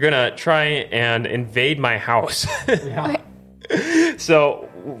think you're going to try and invade my house. Yeah. So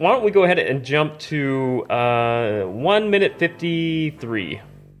why don't we go ahead and jump to 1 minute 53.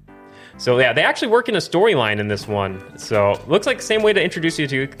 So yeah, they actually work in a storyline in this one. So looks like the same way to introduce you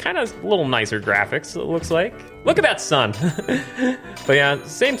to kind of a little nicer graphics, it looks like. Look at that sun. But yeah,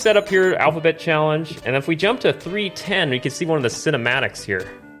 same setup here, alphabet challenge. And if we jump to 3:10, we can see one of the cinematics here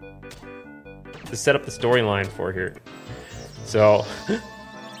to set up the storyline for here. So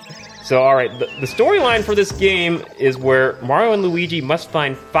all right, the storyline for this game is where Mario and Luigi must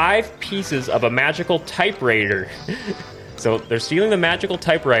find 5 pieces of a magical typewriter. So they're stealing the magical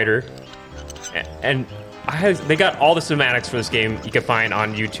typewriter, and they got all the cinematics for this game you can find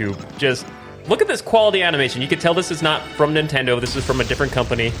on YouTube. Just look at this quality animation. You can tell this is not from Nintendo. This is from a different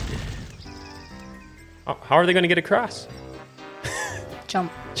company. How are they going to get across? Jump.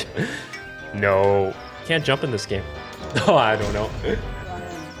 No, can't jump in this game. Oh, I don't know.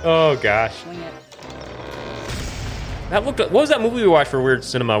 Oh, gosh. What was that movie we watched for Weird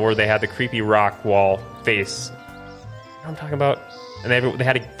Cinema where they had the creepy rock wall face? You know what I'm talking about? And they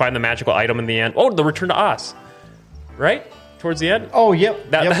had to find the magical item in the end. Oh, the Return to Oz. Right? Towards the end? Oh,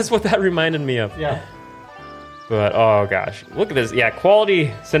 yep. That's what that reminded me of. Yeah. But, oh, gosh. Look at this. Yeah, quality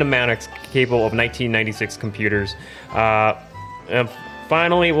cinematics capable of 1996 computers. And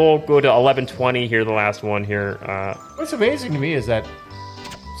finally, we'll go to 1120 here, the last one here. What's amazing to me is that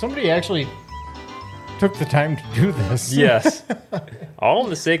somebody actually took the time to do this. Yes. All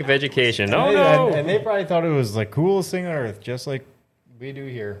in the sake of education. And they probably thought it was the coolest thing on earth, just like we do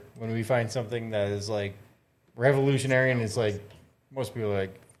here. When we find something that is like revolutionary and it's like, most people are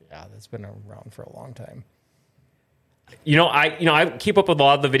like, yeah, that's been around for a long time. I keep up with a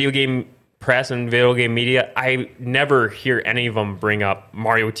lot of the video game press and video game media. I never hear any of them bring up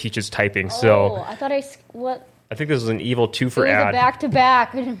Mario Teaches Typing. So I thought what? I think this was an evil 2 for It was ad. a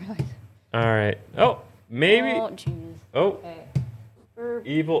back-to-back. I didn't realize. All right. Oh, maybe. Oh, jeez. Oh, Okay.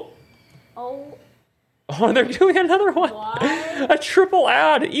 evil. Oh. Oh, they're doing another one. Why? A triple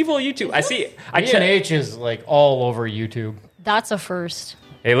ad. Evil YouTube. I see. B&H is like all over YouTube. That's a first.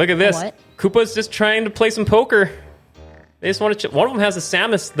 Hey, look at this. What? Koopa's just trying to play some poker. They just want to. One of them has a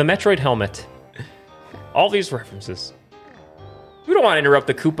Samus, the Metroid helmet. All these references. We don't want to interrupt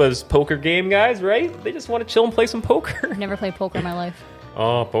the Koopa's poker game, guys, right? They just want to chill and play some poker. Never played poker in my life.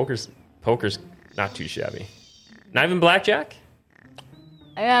 Oh, poker's not too shabby. Not even blackjack?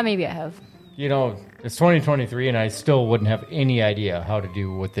 Yeah, maybe I have. It's 2023, and I still wouldn't have any idea how to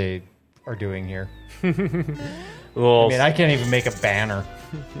do what they are doing here. Well, I can't even make a banner.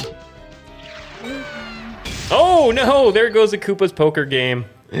 Oh, no! There goes the Koopa's poker game.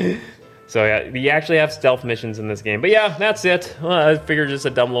 So yeah, you actually have stealth missions in this game. But yeah, that's it. Well, I figured just a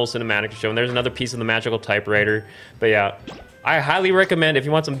dumb little cinematic to show. And there's another piece of the magical typewriter. But yeah, I highly recommend if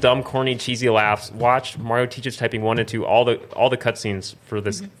you want some dumb, corny, cheesy laughs, watch Mario Teaches Typing 1 and 2. All the cutscenes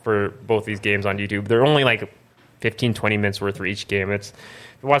for both these games on YouTube. They're only like 15, 20 minutes worth for each game. If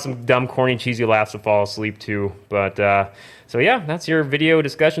you want some dumb, corny, cheesy laughs to fall asleep to. But so yeah, that's your video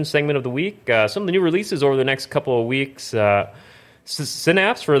discussion segment of the week. Some of the new releases over the next couple of weeks.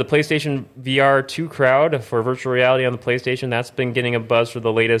 Synapse for the PlayStation VR 2 crowd for virtual reality on the PlayStation. That's been getting a buzz for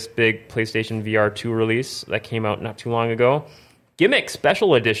the latest big PlayStation VR 2 release that came out not too long ago. Gimmick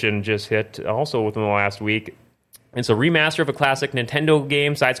Special Edition just hit also within the last week. It's a remaster of a classic Nintendo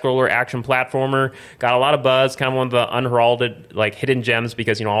game, side-scroller action platformer. Got a lot of buzz, kind of one of the unheralded, like, hidden gems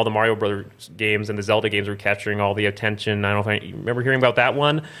because, all the Mario Brothers games and the Zelda games were capturing all the attention. I don't know if you remember hearing about that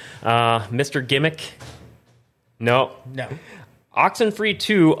one. Mr. Gimmick? No. Oxenfree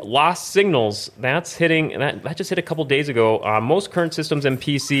 2 Lost Signals. That's hitting. That just hit a couple days ago. Most current systems and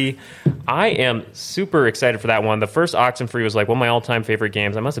PC. I am super excited for that one. The first Oxenfree was like one of my all-time favorite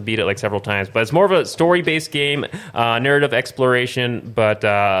games. I must have beat it like several times. But it's more of a story-based game, narrative exploration. But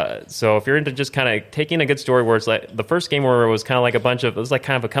so if you're into just kind of taking a good story, where it's like the first game where it was kind of like it was like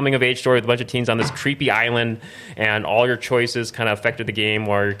kind of a coming-of-age story with a bunch of teens on this creepy island, and all your choices kind of affected the game,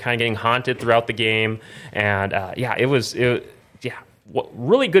 where you're kind of getting haunted throughout the game. And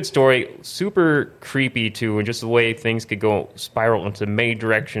really good story, super creepy too, and just the way things could go spiral into many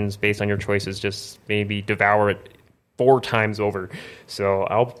directions based on your choices, just maybe devour it 4 times over. So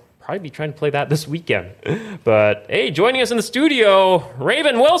I'll probably be trying to play that this weekend. But hey, joining us in the studio,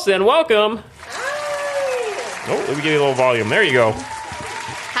 Raven Wilson, welcome. Hi. Oh, let me give you a little volume. There you go.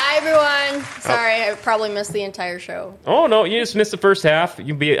 Hi, everyone. Sorry, I probably missed the entire show. Oh, no, you just missed the first half. I think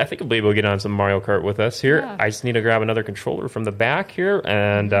you'll be able to get on some Mario Kart with us here. Yeah. I just need to grab another controller from the back here,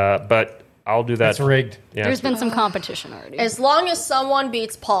 and but I'll do that. It's rigged. Yeah, There's been some competition already. As long as someone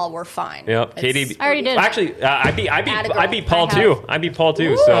beats Paul, we're fine. Yep, Katie. I already did. Actually, I beat Paul too. I beat Paul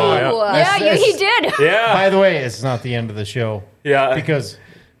too. Ooh. So yeah, he did. Yeah. By the way, it's not the end of the show. Yeah, because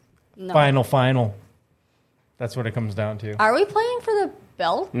final. That's what it comes down to. Are we playing for the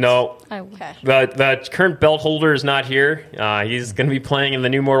belt? No. Okay. The current belt holder is not here. He's going to be playing in the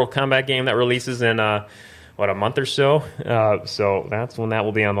new Mortal Kombat game that releases in, a month or so? So that's when that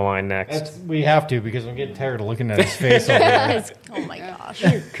will be on the line next. We have to, because I'm getting tired of looking at his face all day. Oh, my gosh.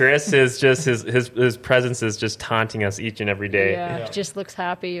 Chris is just, his presence is just taunting us each and every day. Yeah, he just looks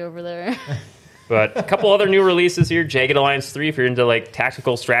happy over there. But a couple other new releases here. Jagged Alliance 3, if you're into like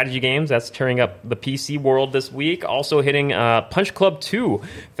tactical strategy games, that's tearing up the PC world this week. Also hitting Punch Club 2,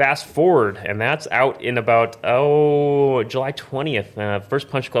 Fast Forward, and that's out in about July 20th. First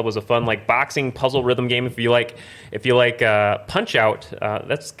Punch Club was a fun like boxing puzzle rhythm game. If you like Punch Out,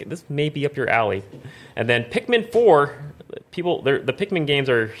 this may be up your alley. And then Pikmin 4. The Pikmin games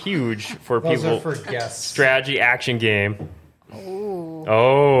are huge for Those people. Are for guests. Strategy action game.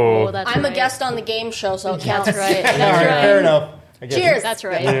 Oh, that's I'm right. a guest on the game show, so it counts. That's right. All right, fair enough. Cheers. That's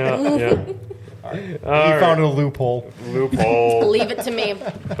right. Yeah. He found a loophole. Leave it to me.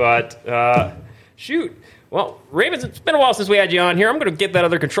 But, shoot. Well, Ravens, it's been a while since we had you on here. I'm going to get that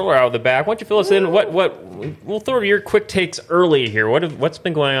other controller out of the back. Why don't you fill us in? We'll throw to your quick takes early here. What's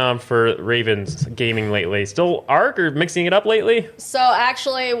been going on for Ravens gaming lately? Still Ark or mixing it up lately? So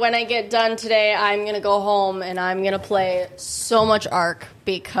actually, when I get done today, I'm going to go home and I'm going to play so much Ark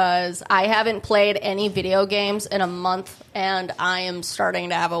because I haven't played any video games in a month and I am starting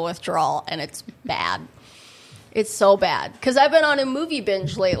to have a withdrawal and it's bad. It's so bad because I've been on a movie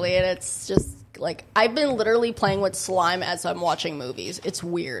binge lately and it's just like I've been literally playing with slime as I'm watching movies. It's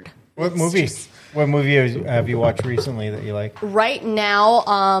weird. What movies? What movie have you watched recently that you like? Right now,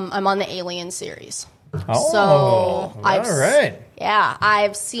 I'm on the Alien series. Oh, so all right. Yeah,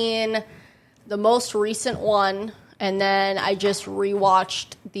 I've seen the most recent one, and then I just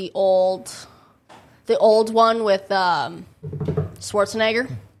rewatched the old one with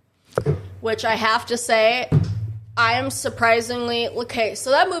Schwarzenegger, which I have to say, I am surprisingly okay. So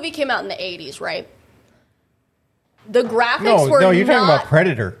that movie came out in the 80s, right? The graphics were you're talking about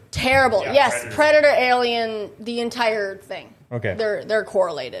Predator. Terrible. Yeah, yes, Predator, Alien, the entire thing. Okay, they're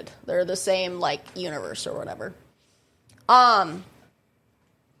correlated. They're the same like universe or whatever.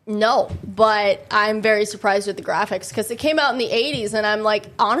 No, but I'm very surprised with the graphics because it came out in the 80s, and I'm like,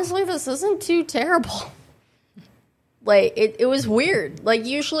 honestly, this isn't too terrible. Like it was weird. Like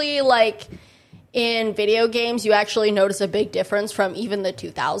usually, like. In video games, you actually notice a big difference from even the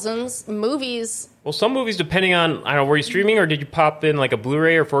 2000s. Movies... Well, some movies, depending on, I don't know, were you streaming or did you pop in like a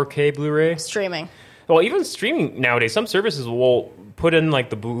Blu-ray or 4K Blu-ray? Streaming. Well, even streaming nowadays, some services will put in like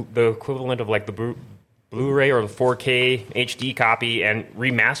the equivalent of like the Blu-ray or the 4K HD copy and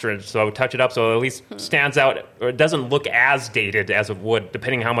remaster it, so touch it up so it at least stands out, or it doesn't look as dated as it would,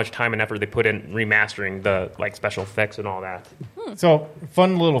 depending how much time and effort they put in remastering the like special effects and all that. So,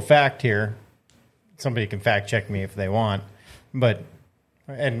 fun little fact here. Somebody can fact check me if they want,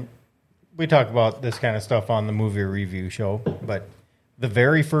 and we talk about this kind of stuff on the movie review show, but the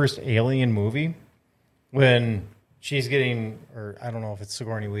very first Alien movie, when she's getting, or I don't know if it's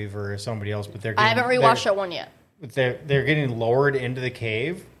Sigourney Weaver or somebody else, but I haven't rewatched that one yet. They're getting lowered into the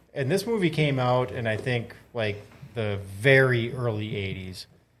cave, and this movie came out in, I think, like the very early 80s,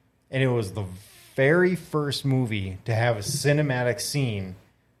 and it was the very first movie to have a cinematic scene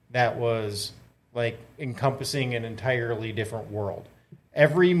that was like encompassing an entirely different world.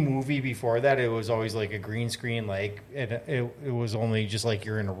 Every movie before that, it was always like a green screen, like it was only just like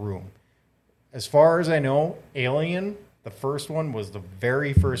you're in a room. As far as I know, Alien, the first one, was the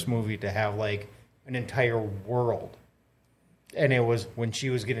very first movie to have like an entire world. And it was when she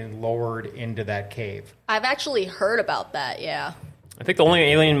was getting lowered into that cave. I've actually heard about that, yeah. I think the only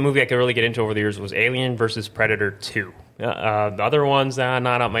Alien movie I could really get into over the years was Alien versus Predator 2. The other ones, not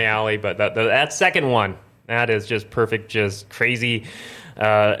up my alley, but that second one, that is just perfect, just crazy.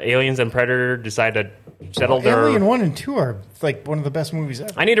 Aliens and Predator decide to settle their... Alien 1 and 2 are like one of the best movies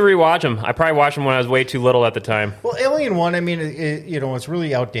ever. I need to rewatch them. I probably watched them when I was way too little at the time. Well, Alien 1, I mean, it's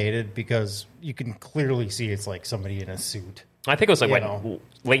really outdated because you can clearly see it's like somebody in a suit. I think it was like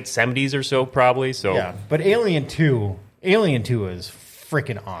late 70s or so, probably. So yeah, but Alien 2 is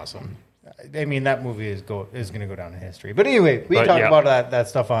freaking awesome. I mean, that movie is going to go down in history. But anyway, we talk about that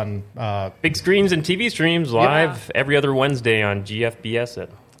stuff on... big screens and TV streams live every other Wednesday on GFBS.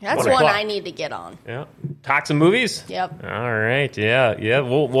 That's one I need to get on. Yeah. Talk some movies? Yep. All right. Yeah.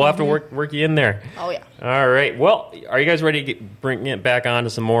 We'll have to work you in there. Oh, yeah. All right. Well, are you guys ready to bring it back on to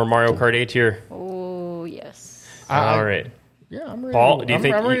some more Mario Kart 8 here? Oh, yes. All right. Yeah, I'm ready. Paul, do you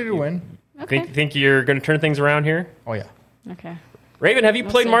think I'm ready to win. Okay. Think you're going to turn things around here? Oh, yeah. Okay. Raven, have you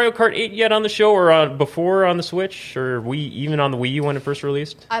played Mario Kart 8 yet on the show, or before on the Switch, or even on the Wii U when it first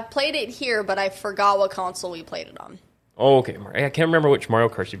released? I've played it here, but I forgot what console we played it on. Oh, okay. I can't remember which Mario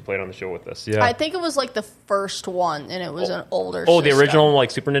Kart you played on the show with us. Yeah, I think it was like the first one, and it was an older the system. original,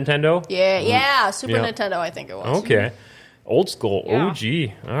 like Super Nintendo? Yeah, Super Nintendo, I think it was. Okay. Old school, Yeah.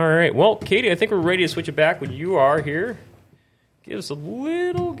 OG. All right. Well, Katie, I think we're ready to switch it back when you are here. Give us a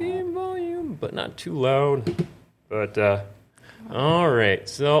little game volume, but not too loud. But, all right.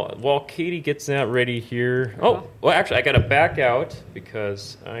 So while Katie gets that ready here. Oh, well, actually, I got to back out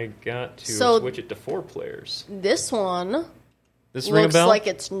because I got to switch it to 4 players. This one This ring a looks bell? like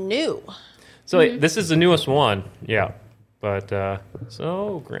it's new. So this is the newest one. Yeah. But,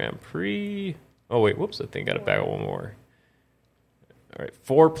 so Grand Prix. Oh, wait. Whoops. I think I got to back out one more. All right.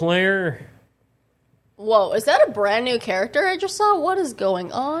 4 player. Whoa, is that a brand new character I just saw? What is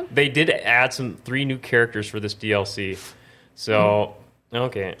going on? They did add 3 new characters for this DLC. So,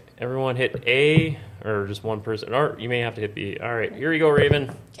 okay, everyone hit A, or just one person, or you may have to hit B. All right, here we go,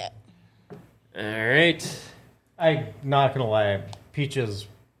 Raven. Okay. All right. I'm not going to lie. Peach's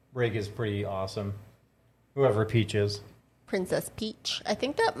rig is pretty awesome. Whoever Peach is. Princess Peach. I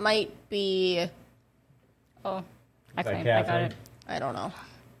think that might be... Oh, I that claimed. I got Catherine? it. I don't know.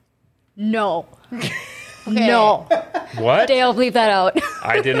 No. Okay. No. What? Dale, bleep that out.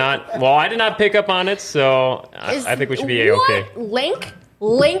 I did not pick up on it, so I think we should be A-okay. What?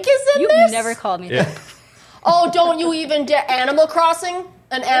 Link is in You this? never called me Yeah. that. Oh, don't you even Animal Crossing?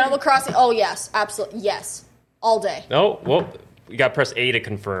 An Animal Crossing? Oh, yes. Absolutely. Yes. All day. Oh, well, you got to press A to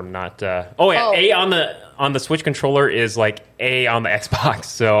confirm, not... A on the Switch controller is like A on the Xbox,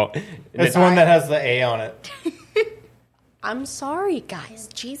 so... That's the one that has the A on it. I'm sorry, guys.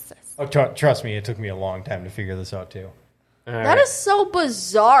 Jesus. Oh, trust me, it took me a long time to figure this out, too. That is so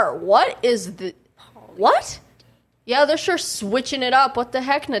bizarre. What is the... What? Yeah, they're sure switching it up. What the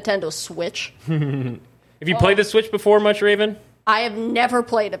heck, Nintendo Switch? Have you played the Switch before much, Raven? I have never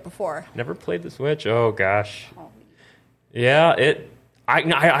played it before. Never played the Switch? Oh, gosh. Yeah,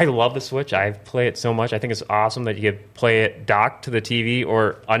 I love the Switch. I play it so much. I think it's awesome that you can play it docked to the TV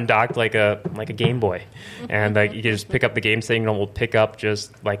or undocked like a Game Boy, and like you can just pick up the game signal. Will pick up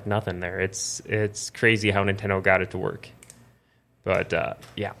just like nothing there. It's crazy how Nintendo got it to work. But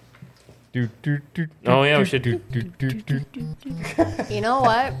yeah. Oh yeah, we should. You know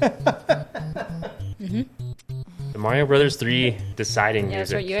what? The Mario Brothers 3 deciding Yeah,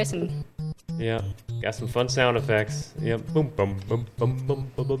 that's music. right. You guys can. Yeah. Got some fun sound effects. Yep. Boom, boom, boom, boom,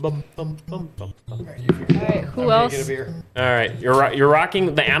 boom, boom, boom, boom, boom, boom. All right, who else? Get a beer. All right, you're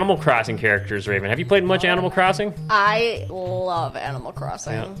rocking the Animal Crossing characters, Raven. Have you played much Animal Crossing? I love Animal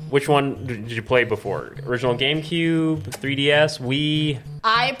Crossing. Yeah. Which one did you play before? Original GameCube, 3DS, Wii?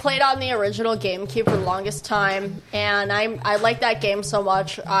 I played on the original GameCube for the longest time, and I like that game so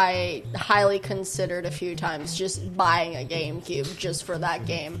much, I highly considered a few times just buying a GameCube just for that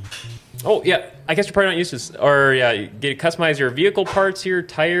game. Oh, yeah. I guess you're probably not used to this. Or, yeah, you get to customize your vehicle parts here,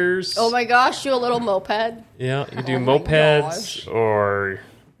 tires. Oh my gosh, do a little moped. Yeah, you can do Oh my mopeds gosh. or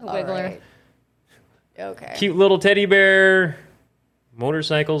A wiggler. Right. Okay. cute little teddy bear,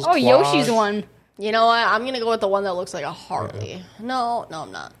 motorcycles. Oh, claws. Yoshi's one. You know what? I'm going to go with the one that looks like a Harley. No,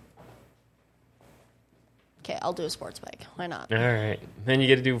 I'm not. Okay, I'll do a sports bike. Why not? All right. Then you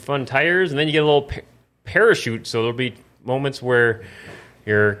get to do fun tires, and then you get a little parachute. So there'll be moments where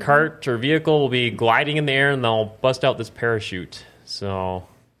your cart or vehicle will be gliding in the air, and they'll bust out this parachute. So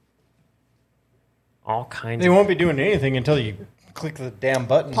all kinds They of... won't be doing anything until you click the damn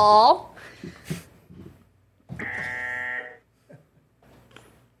button. Paul?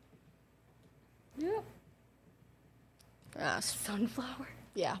 Sunflower.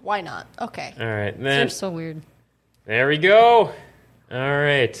 Yeah, why not? Okay. All right. They're Then so weird. there we go. All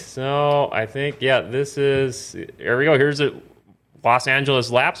right. So I think, yeah, this is... Here we go. Here's a Los Angeles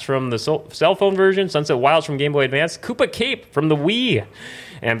Laps from the cell phone version, Sunset Wilds from Game Boy Advance, Koopa Cape from the Wii,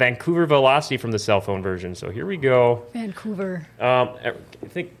 and Vancouver Velocity from the cell phone version. So here we go. Vancouver. I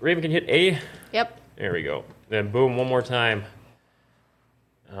think Raven can hit A. Yep. There we go. Then boom, one more time.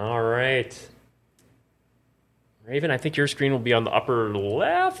 All right. Raven, I think your screen will be on the upper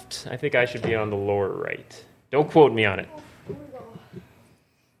left. I think I should be on the lower right. Don't quote me on it.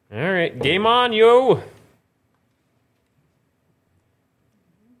 All right, game on, yo.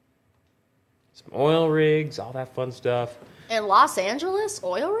 Some oil rigs, all that fun stuff. In Los Angeles,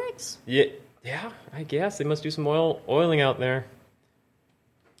 oil rigs? Yeah, I guess they must do some oiling out there.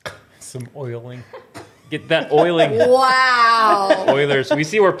 Some oiling. Get that oiling. Wow. Oilers. We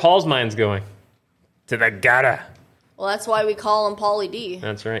see where Paul's mind's going. To the gutter. Well, that's why we call him Paulie D.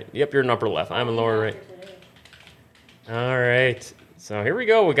 That's right. Yep, you're in upper left. I'm in lower right. All right. So here we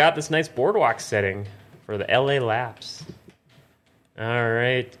go. We got this nice boardwalk setting for the LA Laps. All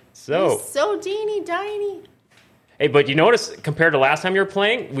right. So, He's so teeny tiny. hey, but you notice compared to last time you were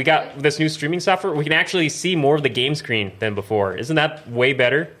playing, we got this new streaming software. We can actually see more of the game screen than before. Isn't that way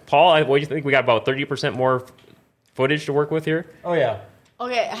better? Paul, what do you think? We got about 30% more footage to work with here? Oh, yeah.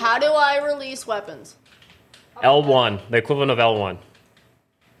 Okay, how do I release weapons? L1, the equivalent of L1.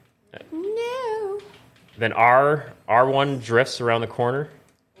 No. Then R1 drifts around the corner.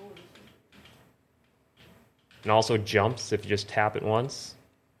 And also jumps if you just tap it once.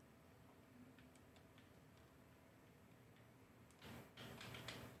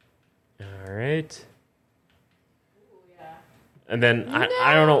 All right. And then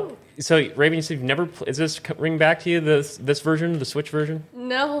I don't know. So Raven, you said you've never. Is this ring back to you? This version, the Switch version?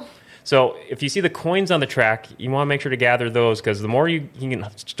 No. So if you see the coins on the track, you want to make sure to gather those because the more you can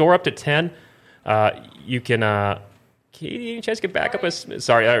store up to 10, you can. Katie, any chance to get back up?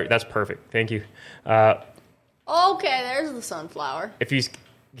 Sorry, all right, that's perfect. Thank you. Okay, there's the sunflower. If you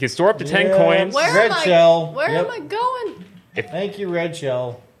can store up to 10 Yeah. coins, Where Red am I? shell. Where Yep. am I going? Thank you, Red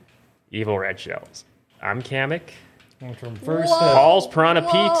Shell. evil red shells. I'm Kamek. Went from first Whoa. to Paul's Piranha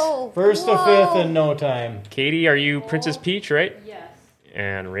Pete. Whoa. first to Whoa. fifth in no time. Katie, are you Princess Peach, right? Yes.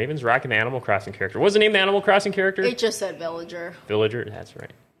 And Raven's rocking the Animal Crossing character. What's the name of the Animal Crossing character? It just said villager. Villager. That's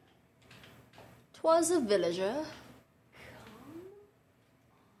right. 'Twas a villager.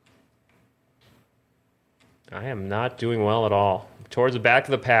 I am not doing well at all. Towards the back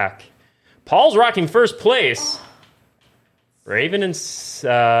of the pack. Paul's rocking first place. Raven in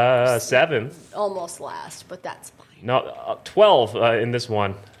 7th. Almost last, but that's fine. No, 12 in this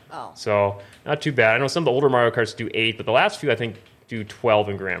one. Oh. So not too bad. I know some of the older Mario Karts do 8, but the last few I think do 12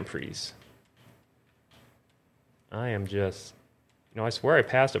 in Grand Prix. I am just, I swear I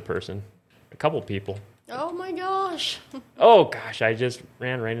passed a person, a couple people. Oh my gosh. Oh gosh, I just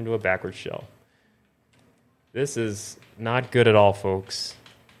ran right into a backwards shell. This is not good at all, folks.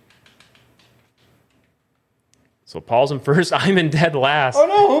 So Paul's in first, I'm in dead last. Oh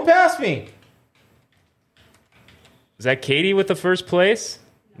no, who passed me? Is that Katie with the first place?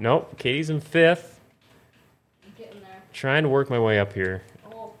 Nope, Katie's in 5th. I'm getting there. Trying to work my way up here.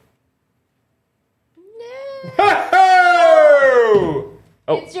 Oh. No. Oh!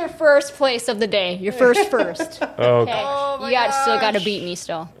 Oh. It's your first place of the day. Your first. Oh, Okay. Oh my You still got to gosh. beat me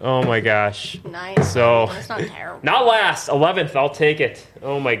still. oh my gosh. Nice. So- That's not terrible. Not last, 11th, I'll take it.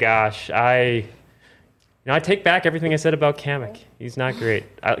 Oh my gosh. I take back everything I said about Kamek. He's not great.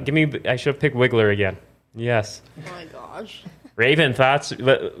 I should have picked Wiggler again. Yes. Oh my gosh. Raven, thoughts?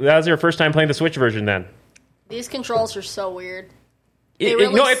 That was your first time playing the Switch version then? These controls are so weird.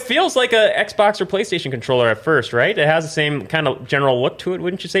 It feels like a Xbox or PlayStation controller at first, right? It has the same kind of general look to it,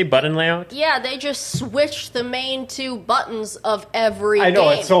 wouldn't you say? Button layout? Yeah, they just switched the main 2 buttons of every game. I know,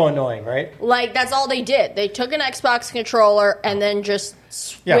 it's so annoying, right? Like, that's all they did. They took an Xbox controller and then just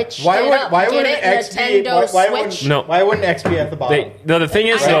switched why it would, up. Why Get wouldn't it? XP... Nintendo Switch? Why wouldn't X be at the bottom? The thing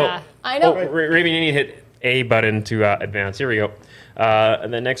is, I know. Raven, you need to hit A button to advance. Here we go.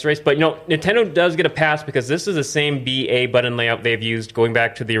 And the next race. But, Nintendo does get a pass because this is the same BA button layout they've used going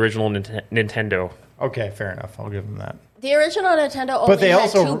back to the original Nintendo. Okay, fair enough. I'll give them that. The original Nintendo only had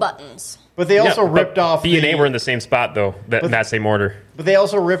 2 buttons. But they also ripped off... B and A were in the same spot, though, in that same order. But they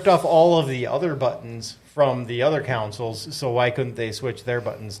also ripped off all of the other buttons from the other consoles, so why couldn't they switch their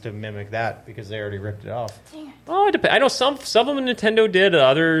buttons to mimic that? Because they already ripped it off. Oh, it depends. I know some of them Nintendo did,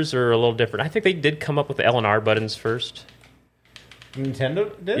 others are a little different. I think they did come up with the L and R buttons first.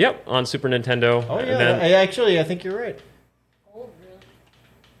 Nintendo did? Yep, on Super Nintendo. Oh, yeah. I think you're right.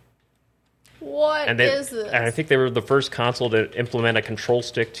 What is this? And I think they were the first console to implement a control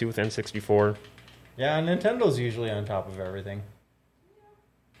stick, too, with N64. Yeah, Nintendo's usually on top of everything.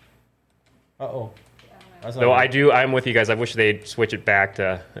 Uh-oh. Though I'm with you guys. I wish they'd switch it back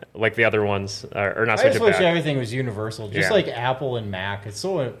to, like the other ones, or not switch it back. I wish everything was universal, just like Apple and Mac. It's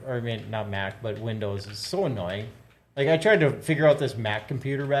so, not Mac, but Windows. It's so annoying. Like, I tried to figure out this Mac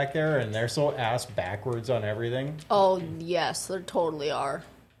computer back there, and they're so ass backwards on everything. Oh, yes, they totally are.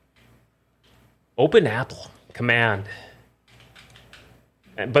 Open Apple. Command.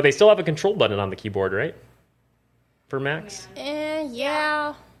 But they still have a control button on the keyboard, right? For Macs?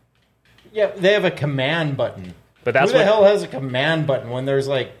 Yeah. Yeah, they have a command button. But that's Who the hell has a command button when there's,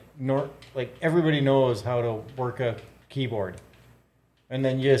 like everybody knows how to work a keyboard? And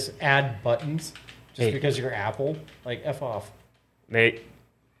then you just add buttons? Just because you're Apple, like F off. They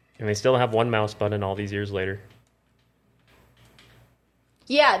still have one mouse button all these years later.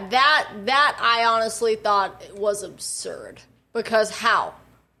 Yeah, that I honestly thought was absurd. Because how?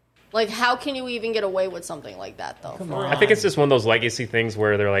 Like, how can you even get away with something like that, though? Come on. I think it's just one of those legacy things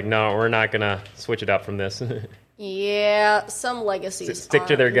where they're like, no, we're not going to switch it up from this. Yeah, some legacies stick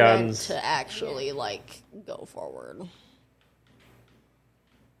to their guns to actually, go forward.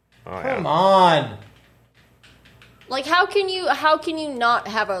 Oh, Come on. Like, how can you not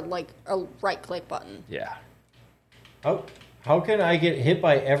have a right click button? Yeah. How can I get hit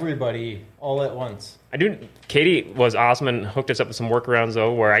by everybody all at once? Katie was awesome and hooked us up with some workarounds,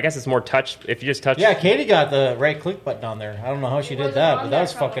 though, where I guess it's more touch. If you just touch... Yeah, Katie got the right click button on there. I don't know how she did that, but that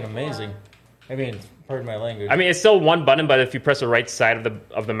was fucking amazing. I mean, pardon my language. I mean, it's still one button, but if you press the right side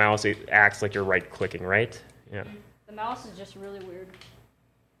of the mouse, it acts like you're right-clicking, right? Yeah. The mouse is just really weird.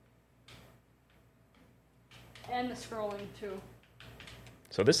 And the scrolling, too.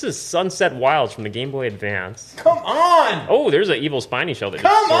 So this is Sunset Wilds from the Game Boy Advance. Come on! Oh, there's an evil spiny shell that just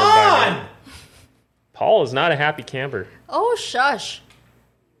Come soared by me. on! Paul is not a happy camper. Oh, shush.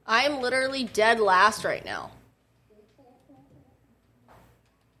 I am literally dead last right now.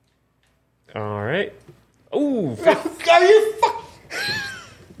 All right. Ooh. Are you fuck?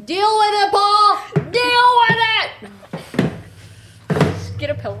 Deal with it, Paul! Deal with it! Get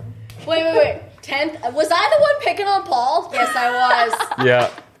a pillow. Wait. 10th? Was I the one picking on Paul? Yes, I was.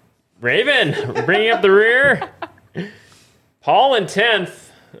 Yeah. Raven, bringing up the rear. Paul in 10th.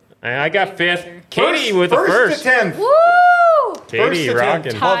 I got 5th. Katie with the first. to 10th. Woo! Katie First to 10th.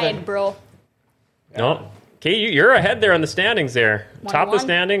 rocking. Tied, bro. No. Katie, you're ahead there on the standings there. Top of the 1-1.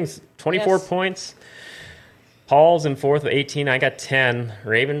 standings, 24 Yes. points. Paul's in 4th with 18. I got 10.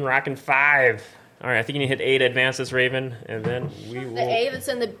 Raven rocking 5. All right, I think you need to hit A to advance this, Raven, and then we will... The A that's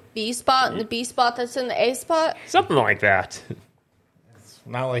in the B spot and the B spot that's in the A spot? Something like that.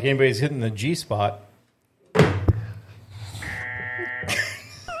 Not like anybody's hitting the G spot.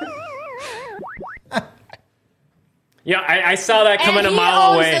 Yeah, I saw that coming and a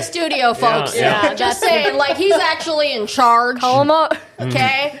mile away. he owns the studio, folks. Yeah, yeah. Just saying, he's actually in charge. Call him up.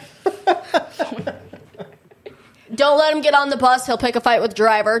 Okay? Don't let him get on the bus. He'll pick a fight with the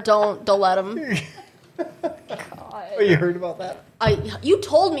driver. Don't let him. Oh, you heard about that? You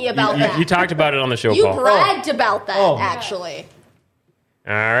told me about that. You talked about it on the show, You Paul. bragged about that, Oh. actually.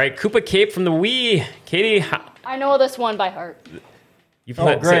 All right, Koopa Cape from the Wii. Katie, I know this one by heart.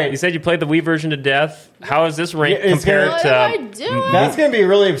 Great. You said you played the Wii version to death. How is this rank Yeah, it's compared What to... am I doing? That's going to be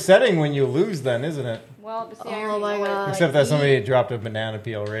really upsetting when you lose then, isn't it? Well, but see, I Oh already my know it. god. Except that somebody dropped a banana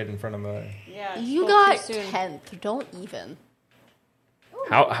peel right in front of me. Yeah, You spoke got too soon. 10th. Don't even.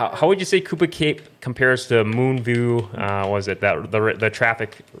 How would you say Koopa Cape compares to Moonview? Was it that the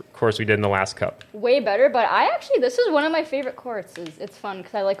traffic course we did in the last cup? Way better, but this is one of my favorite courses. It's fun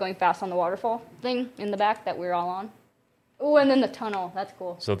because I like going fast on the waterfall thing in the back that we're all on. Oh, and then the tunnel. That's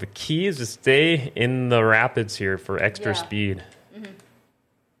cool. So the key is to stay in the rapids here for extra speed. Mm-hmm.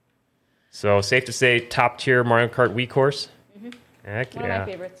 So safe to say, top tier Mario Kart Wii course. Mm-hmm. Heck One of my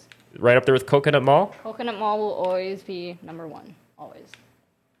favorites. Right up there with Coconut Mall. Coconut Mall will always be number one. Always.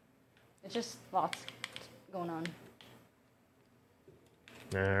 It's just lots going on.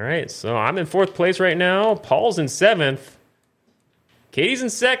 All right, so I'm in 4th place right now. Paul's in 7th. Katie's in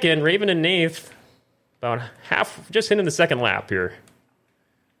 2nd. Raven in 8th. About half, just hitting the 2nd lap here.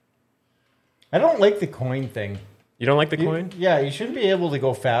 I don't like the coin thing. You don't like the coin? Yeah, you shouldn't be able to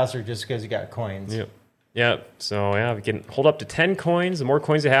go faster just because you got coins. Yep. Yeah, so we can hold up to 10 coins. The more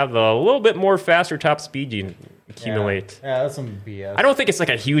coins you have, the a little bit more faster top speed you accumulate. Yeah, that's some BS. I don't think it's like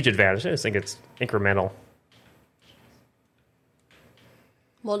a huge advantage. I just think it's incremental.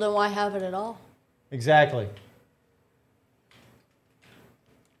 Well, then why have it at all? Exactly.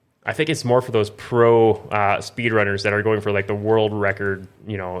 I think it's more for those pro speedrunners that are going for like the world record,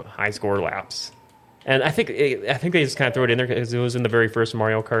 high score laps. And I think they just kind of throw it in there because it was in the very first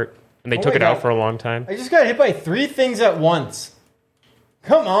Mario Kart, and they took it out for a long time. I just got hit by 3 things at once.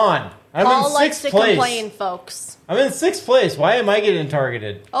 Come on. I'm Paul in 6th likes to place. complain, folks. I'm in 6th place. Why am I getting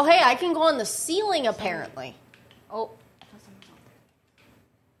targeted? Oh, hey, I can go on the ceiling, apparently. Oh.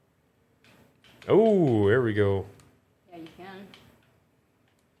 Oh, there we go. Yeah, you can.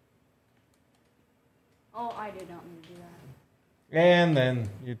 Oh, I did not mean to do that. And then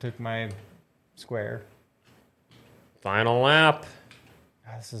you took my square. Final lap.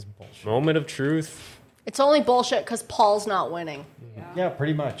 This is bullshit. Moment of truth. It's only bullshit because Paul's not winning. Yeah,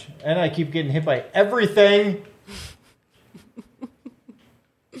 pretty much. And I keep getting hit by everything.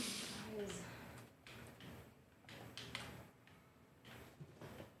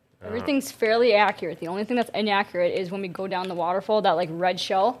 Everything's fairly accurate. The only thing that's inaccurate is when we go down the waterfall, that like red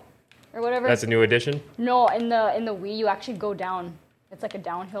shell or whatever. That's a new addition? No, in the Wii you actually go down. It's like a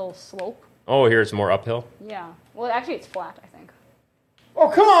downhill slope. Oh, here it's more uphill? Yeah. Well, actually it's flat, I think. Oh,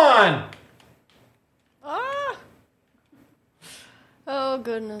 come on! Ah! Oh,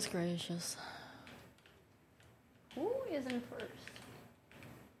 goodness gracious. Who is in first?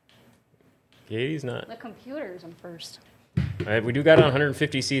 Katie's not. The computer's in first. We do got on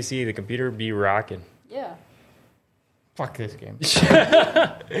 150cc. The computer be rocking. Yeah. Fuck this game.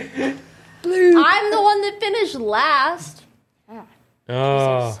 I'm the one that finished last.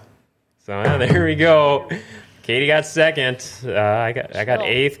 Oh. So there we go. Katie got 2nd. I got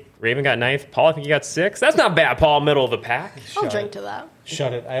 8th. Raven got 9th. Paul, I think you got 6th. That's not bad, Paul. Middle of the pack. I'll drink to that.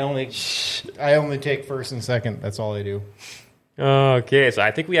 Shut it. I only take 1st and 2nd. That's all I do. Okay, so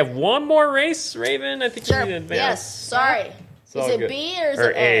I think we have one more race, Raven. I think Sure. we need to advance. Yes. Sorry. Is all it good. B or is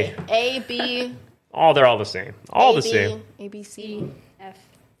Or it A? A, B. Oh, they're all the same. All A, the B, same. A, B, C, F.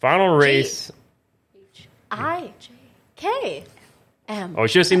 Final race. I, J, K, M. Oh, you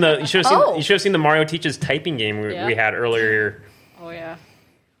should have seen the Mario Teaches typing game Yeah. we had earlier here. Oh yeah.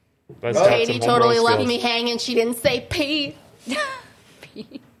 Let's talk Katie some totally homegrown left skills. me hanging. She didn't say P.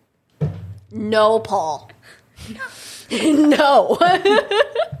 No, Paul. No.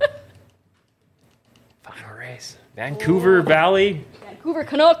 Final race. Vancouver Valley. Vancouver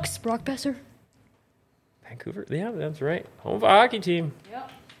Canucks, Brock Besser. Vancouver, yeah, that's right. Home of a hockey team.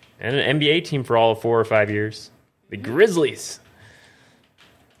 Yep. And an NBA team for all of 4 or 5 years. The Grizzlies.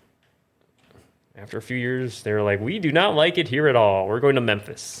 After a few years, they were like, we do not like it here at all. We're going to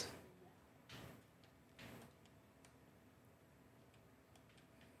Memphis.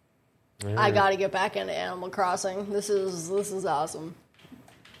 I gotta get back into Animal Crossing. This is awesome.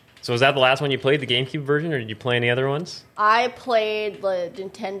 So was that the last one you played, the GameCube version, or did you play any other ones? I played the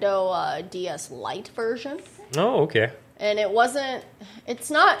Nintendo DS Lite version, Oh, okay. and it's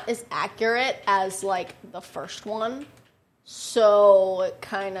not as accurate as like the first one, so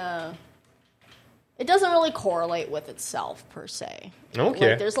it doesn't really correlate with itself per se. Okay.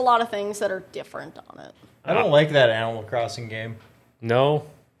 Like, there's a lot of things that are different on it. I don't like that Animal Crossing game. No.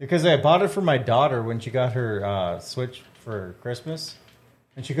 Because I bought it for my daughter when she got her Switch for Christmas.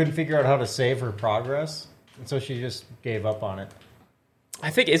 And she couldn't figure out how to save her progress. And so she just gave up on it. I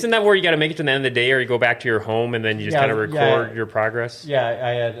think, isn't that where you got to make it to the end of the day, or you go back to your home and then you just kind of record your progress? Yeah,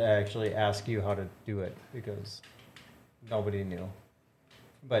 I had to actually ask you how to do it because nobody knew.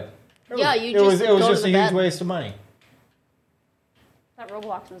 But it was just a huge waste of money. That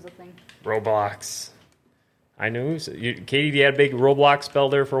Roblox was a thing. Roblox. I knew. So Katie, you had a big Roblox spell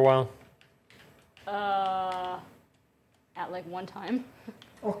there for a while? at like one time.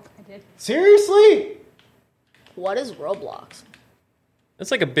 I did. Seriously? What is Roblox?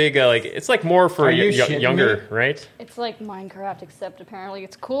 It's like a big, it's like more for Are you shitting younger, me? right? It's like Minecraft, except apparently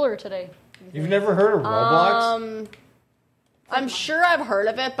it's cooler today. You've never heard of Roblox? I'm sure I've heard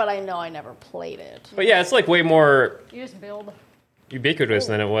of it, but I know I never played it. But yeah, it's like way more You just build. ubiquitous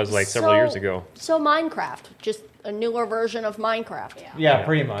than it was like several years ago. So Minecraft, just a newer version of Minecraft. Yeah,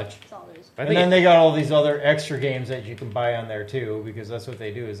 pretty much. That's all it is. I And think then they got all these other extra games that you can buy on there too, because that's what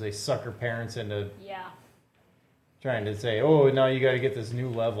they do is they sucker parents into Yeah. trying to say, oh, now you got to get this new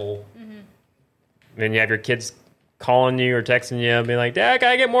level. then you have your kids calling you or texting you, being like, "Dad, can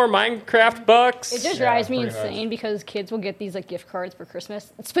I get more Minecraft bucks?" It just drives me pretty much. insane because kids will get these like gift cards for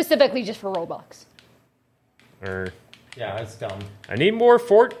Christmas, specifically just for Roblox. Or Yeah, it's dumb. I need more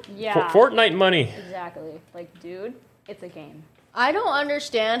Yeah. Fortnite money. Exactly. Like, dude, it's a game. I don't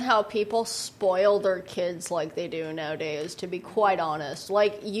understand how people spoil their kids like they do nowadays, to be quite honest.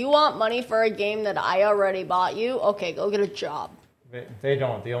 Like, you want money for a game that I already bought you? Okay, go get a job. They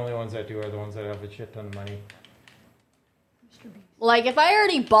don't. The only ones that do are the ones that have a shit ton of money. Like, if I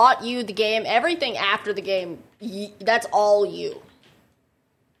already bought you the game, everything after the game, that's all you.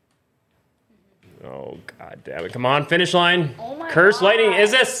 Oh god damn it! Come on, finish line. Oh my Curse God. lightning. Is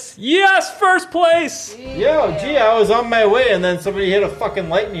this yes? First place. Yo, gee, I was on my way, and then somebody hit a fucking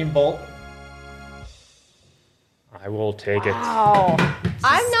lightning bolt. I will take it. Oh.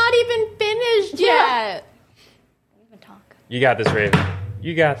 I'm not even finished yet. Don't even talk. You got this, Raven.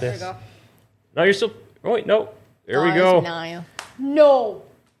 You got There we this. go. No, you're still. Oh wait, no. There we Lies, go. Naya. No.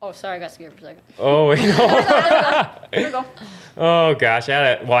 Oh, sorry, I got scared for a second. Oh wait, no. Here we go. Oh gosh,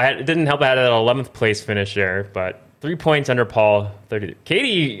 it didn't help. I had an 11th place finish there, but 3 points under Paul. 30.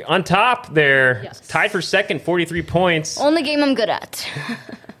 Katie on top there, Yes. tied for second, 43 points. Only game I'm good at.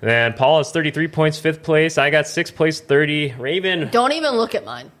 Then Paul has 33 points, 5th place. I got 6th place, 30. Raven, Don't even look at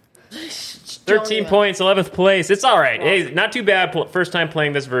mine. 13 points, 11th place. It's all right. Hey, not too bad. First time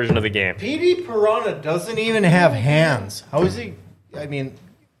playing this version of the game. PD Piranha doesn't even have hands. How is he? I mean,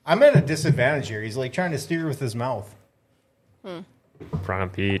 I'm at a disadvantage here. He's like trying to steer with his mouth. Piranha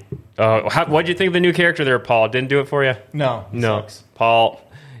Pete. What'd you think of the new character there, Paul? Didn't do it for you? No, No. sucks. Paul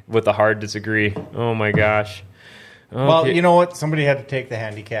with a hard disagree. Oh my gosh. Well, Okay. you know what? Somebody had to take the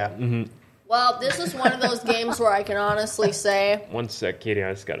handicap. Well, this is one of those games where I can honestly say One sec, Katie.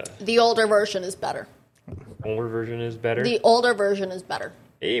 I just got the older version is better. older version is better. The older version is better.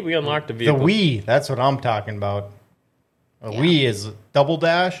 Hey, we unlocked a The vehicle. Wii, that's what I'm talking about. A Wii is Double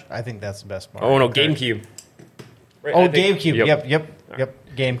Dash. I think that's the best part. Oh no, GameCube. Right, Oh, I think- GameCube. Yep.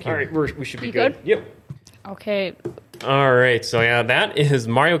 GameCube. All right, we should be You good. good? Yep. Okay. All right, so yeah, that is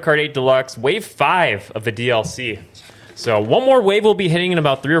Mario Kart 8 Deluxe, Wave 5 of the DLC. So one more wave will be hitting in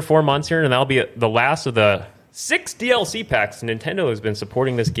about 3 or 4 months here, and that'll be the last of the 6 DLC packs. Nintendo has been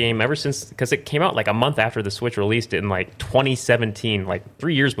supporting this game ever since, because it came out like a month after the Switch released it in like 2017, like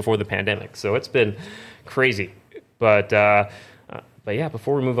 3 years before the pandemic. So it's been crazy. But yeah,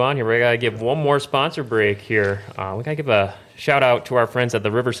 before we move on here, we got to give one more sponsor break here. We got to give a shout out to our friends at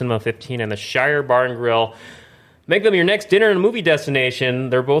the River Cinema 15 and the Shire Bar and Grill. Make them your next dinner and movie destination.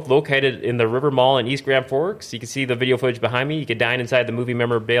 They're both located in the River Mall in East Grand Forks. You can see the video footage behind me. You can dine inside the movie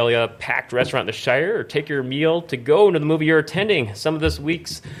memorabilia packed restaurant in the Shire, or take your meal to go into the movie you're attending. Some of this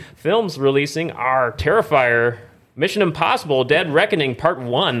week's films releasing are Terrifier, Mission Impossible, Dead Reckoning Part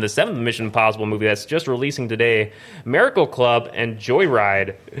 1, the 7th Mission Impossible movie that's just releasing today, Miracle Club, and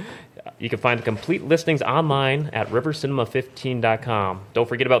Joyride. You can find the complete listings online at rivercinema15.com. Don't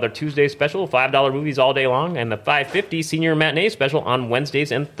forget about their Tuesday special, $5 movies all day long, and the $5.50 senior matinee special on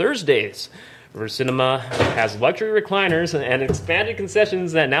Wednesdays and Thursdays. River Cinema has luxury recliners and expanded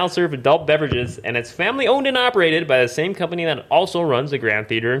concessions that now serve adult beverages, and it's family owned and operated by the same company that also runs the Grand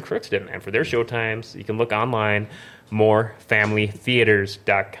Theater in Crookston. And for their showtimes, you can look online,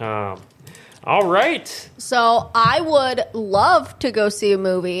 morefamilytheaters.com. All right. So I would love to go see a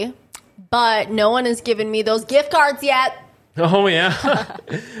movie, but no one has given me those gift cards yet. Oh, yeah.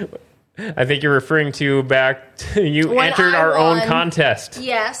 I think you're referring to back to you When entered I our own won. contest.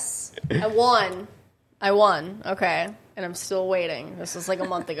 Yes, I won. Okay. And I'm still waiting. This is like a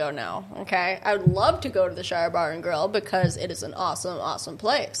month ago now. Okay. I would love to go to the Shire Bar and Grill because it is an awesome, awesome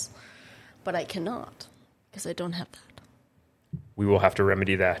place. But I cannot because I don't have that. We will have to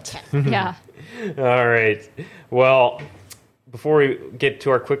remedy that. Yeah. All right. Well, before we get to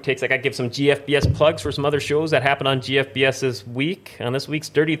our quick takes, I got to give some GFBS plugs for some other shows that happened on GFBS this week. On this week's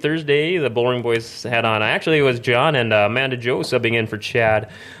Dirty Thursday, the Bowling Boys had on, actually it was John and Amanda Joe subbing in for Chad.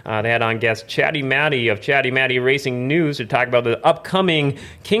 They had on guest Chatty Matty of Chatty Matty Racing News to talk about the upcoming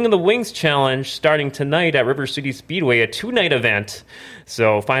King of the Wings Challenge starting tonight at River City Speedway, a 2-night event.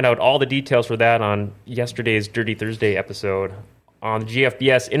 So find out all the details for that on yesterday's Dirty Thursday episode. On the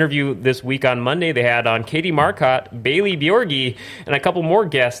GFBS interview this week on Monday, they had on Katie Marcotte, Bailey Bjorgi, and a couple more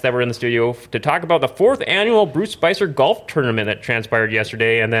guests that were in the studio to talk about the 4th annual Bruce Spicer Golf Tournament that transpired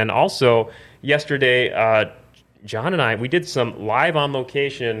yesterday. And then also yesterday, John and I, we did some live on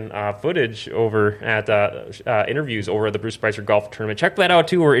location footage over at interviews over at the Bruce Spicer Golf Tournament. Check that out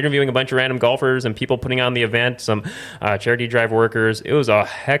too. We're interviewing a bunch of random golfers and people putting on the event, some charity drive workers. It was a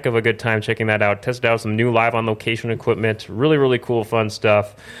heck of a good time checking that out. Tested out some new live on location equipment. Really, really cool, fun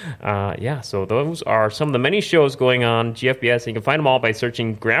stuff. So those are some of the many shows going on GFBS. You can find them all by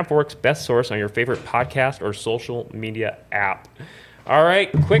searching Grand Forks Best Source on your favorite podcast or social media app. All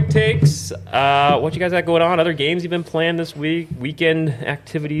right, quick takes. What you guys got going on? Other games you've been playing this week? Weekend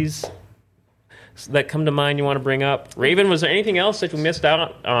activities that come to mind you want to bring up? Raven, was there anything else that we missed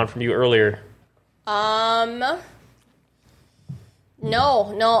out on from you earlier? No,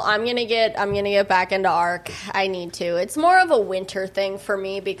 I'm gonna get back into Ark. I need to. It's more of a winter thing for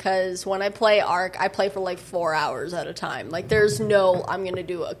me because when I play Ark, I play for like 4 hours at a time. Like there's no, I'm gonna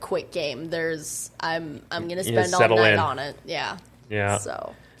do a quick game. I'm gonna spend all night on it. Yeah. Yeah.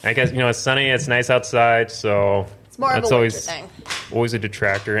 So I guess it's sunny. It's nice outside, so it's more of a winter thing. Always a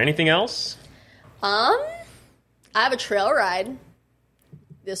detractor. Anything else? I have a trail ride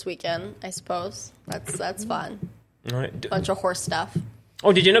this weekend. I suppose that's fun. All right. Bunch of horse stuff.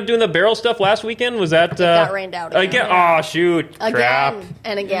 Oh, did you end up doing the barrel stuff last weekend? Was that... It got rained out again. Oh, shoot. Again, Crap.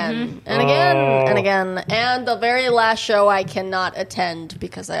 and again, and again, and again. And the very last show I cannot attend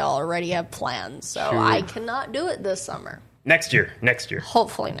because I already have plans. So Shoot. I cannot do it this summer. Next year.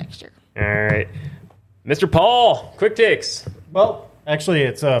 Hopefully next year. All right. Mr. Paul, quick takes. Well, actually,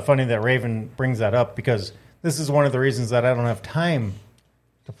 it's funny that Raven brings that up because this is one of the reasons that I don't have time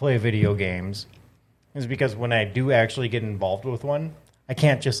to play video games is because when I do actually get involved with one, I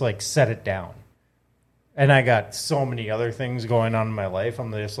can't just set it down. And I got so many other things going on in my life.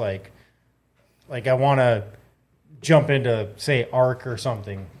 I'm just like I want to jump into, say, Ark or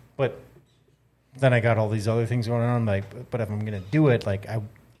something, but then I got all these other things going on. But if I'm going to do it,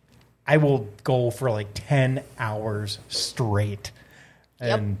 I will go for 10 hours straight.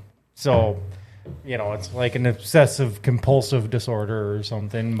 And so, it's like an obsessive compulsive disorder or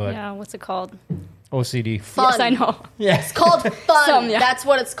something. But Yeah, what's it called? OCD. Fun. Yes, I know. Yeah. It's called fun. Yeah. That's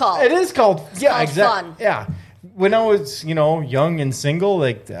what it's called. It is called, called fun. Yeah. When I was, young and single,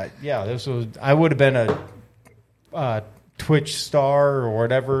 I would have been a Twitch star or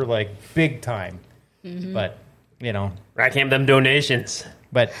whatever, big time. Mm-hmm. But, Rack him them donations.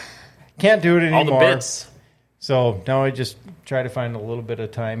 But can't do it anymore. All the bits. So now I just try to find a little bit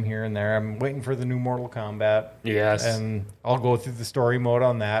of time here and there. I'm waiting for the new Mortal Kombat. Yes. And I'll go through the story mode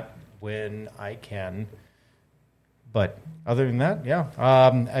on that when I can. But other than that, yeah.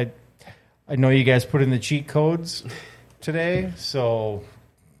 I know you guys put in the cheat codes today, so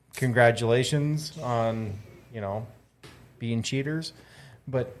congratulations on, being cheaters.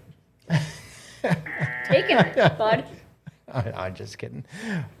 But Taking it, bud. I'm just kidding.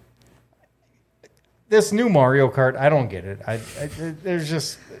 This new Mario Kart, I don't get it. There's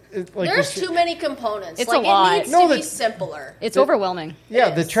just there's too many components. It's a lot. It needs to be simpler. It's overwhelming. Yeah,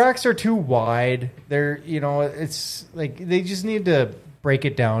 the tracks are too wide. They're it's they just need to break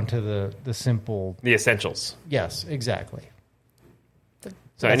it down to the simple. The essentials. Yes, exactly.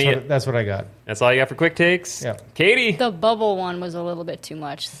 So that's what I got. That's all you got for quick takes? Yeah. Katie? The bubble one was a little bit too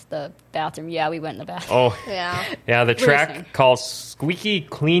much. The bathroom. Yeah, we went in the bathroom. Oh. Yeah. Yeah, the track Racing. called Squeaky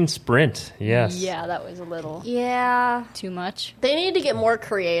Clean Sprint. Yes. Yeah, that was a little Yeah. too much. They need to get more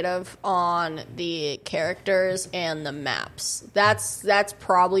creative on the characters and the maps. That's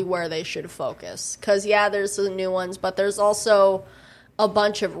probably where they should focus. Because, there's the new ones, but there's also a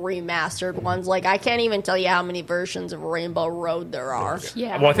bunch of remastered ones. I can't even tell you how many versions of Rainbow Road there are.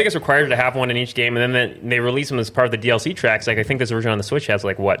 Yeah. Well, I think it's required to have one in each game, and then they release them as part of the DLC tracks. I think this version on the Switch has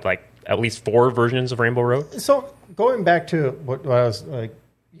at least 4 versions of Rainbow Road. So going back to what I was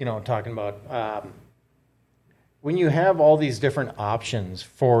talking about, when you have all these different options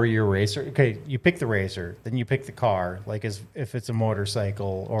for your racer, okay, you pick the racer, then you pick the car, if it's a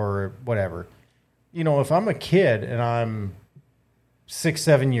motorcycle or whatever. If I'm a kid and I'm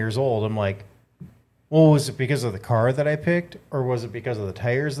 6-7 years old, I'm like, well, was it because of the car that I picked, or was it because of the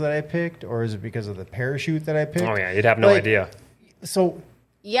tires that I picked, or is it because of the parachute that I picked? Oh, yeah, you'd have no idea. So,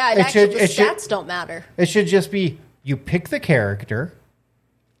 Yeah, It should- the it should- stats don't matter. it should just be you pick the character,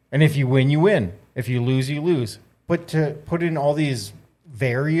 and if you win, you win. If you lose, you lose. But to put in all these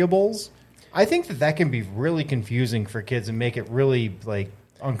variables, I think that can be really confusing for kids and make it really like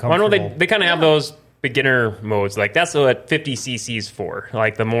uncomfortable. Well, I know they kind of have those beginner modes. Like that's what 50cc is for.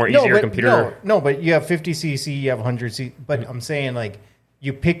 Like the more easier computer. No, but you have 50cc, you have 100cc. But I'm saying like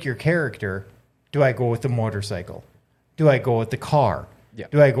you pick your character. Do I go with the motorcycle? Do I go with the car? Yeah.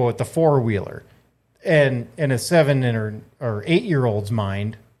 Do I go with the four-wheeler? And in a 7 or 8-year-old's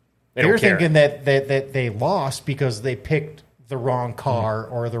mind, they're thinking that they lost because they picked the wrong car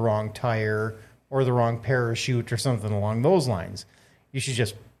or the wrong tire or the wrong parachute or something along those lines. You should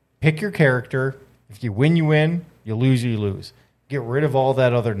just pick your character. If you win, you win. You lose, you lose. Get rid of all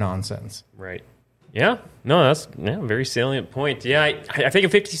that other nonsense. Right. Yeah. No, that's a very salient point. Yeah, I think in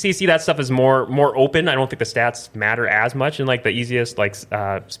 50cc that stuff is more open. I don't think the stats matter as much in like the easiest like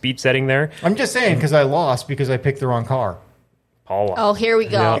speed setting there. I'm just saying because I lost because I picked the wrong car. Paul. Oh, here we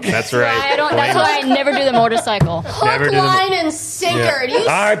go. Yeah, that's right. That's why I never do the motorcycle. Never Hook, do the- line, and sinker. Yeah.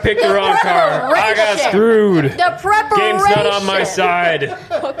 I picked the wrong car. I got preparation. screwed. The preparation. Game's not on my side.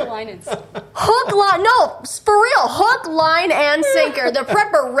 Hook, line, and Hook, line, no, for real. Hook, line, and sinker. The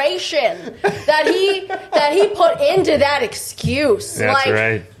preparation that he put into that excuse. That's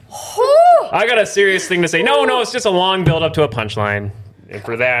right. Whew. I got a serious thing to say. No, it's just a long build up to a punchline. And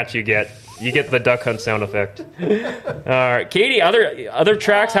for that, you get the duck hunt sound effect. All right, Katie. Other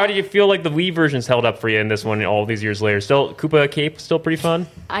tracks. How do you feel like the Wii version's held up for you in this one? All these years later, still Koopa Cape, still pretty fun.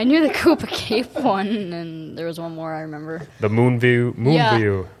 I knew the Koopa Cape one, and there was one more I remember. The Moon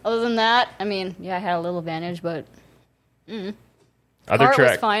View. Other than that, I mean, yeah, I had a little advantage, but Other Kart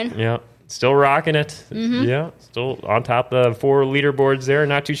track. was fine. Yeah, still rocking it. Mm-hmm. Yeah, still on top of the 4 leaderboards there.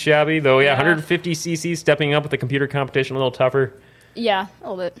 Not too shabby though. Yeah, Yeah. 150cc, stepping up with the computer competition a little tougher. yeah, a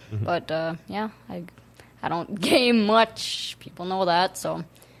little bit. Mm-hmm. But yeah, I don't game much. People know that, so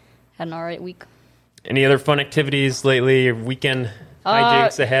had an all right week. Any other fun activities lately? Weekend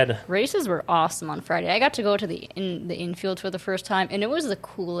hijinks ahead? Races were awesome on Friday. I got to go to the infield for the first time, and it was the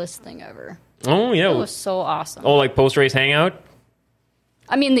coolest thing ever. Oh yeah. It was so awesome. Oh, like post race hangout.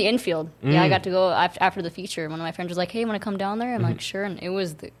 I mean, the infield. Yeah, I got to go after the feature. One of my friends was like, "Hey, want to come down there?" I'm like, "Sure." And it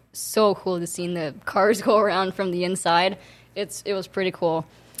was so cool to see the cars go around from the inside. It was pretty cool.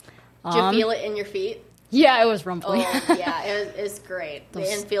 Did you feel it in your feet? Yeah, it was rumbling. Oh, yeah, it's great. The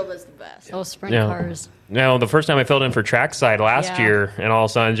infield is the best. Those sprint Yeah. cars. No, the first time I filled in for trackside last Yeah. year, and all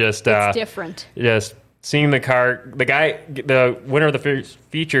of a sudden just It's different. just seeing the car, the winner of the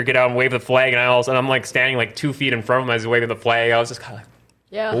feature, get out and wave the flag, and I'm like standing like 2 feet in front of him as he's waving the flag. I was just kind of like,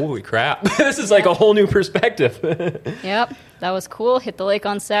 Yeah. holy crap, this is like a whole new perspective. Yep. That was cool. Hit the lake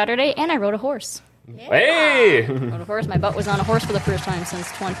on Saturday, and I rode a horse. Hey, Rode a horse. My butt was on a horse for the first time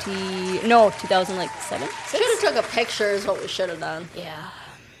since 2007. Should have took a picture is what we should have done. Yeah.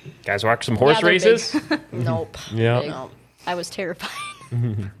 guys, watch some horse Yeah, they're races. Nope. Yeah. Big. I was terrified.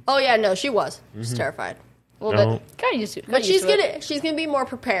 Oh yeah, no, she was. She's terrified. A little No. bit. Kind of used to. But she's gonna be more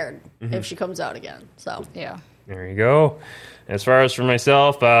prepared if she comes out again. So Yeah. There you go. As far as for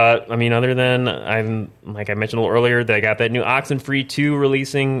myself, I mean, other than like I mentioned a little earlier, that I got that new Oxenfree 2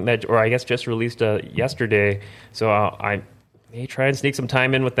 releasing or I guess just released yesterday. So I may try and sneak some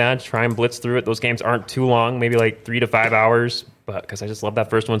time in with that. Try and blitz through it. Those games aren't too long, maybe like 3 to 5 hours, but because I just love that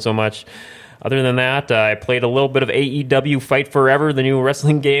first one so much. Other than that, I played a little bit of AEW Fight Forever, the new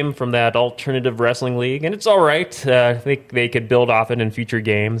wrestling game from that alternative wrestling league, and it's all right. I think they could build off it in future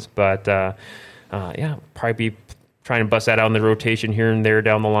games, but yeah, probably be trying to bust that out in the rotation here and there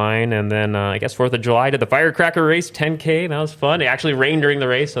down the line. And then I guess 4th of July to the Firecracker race, 10K. That was fun. It actually rained during the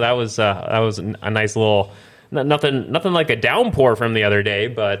race, so that was a nice little nothing like a downpour from the other day.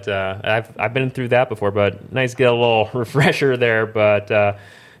 But I've been through that before. But nice to get a little refresher there. But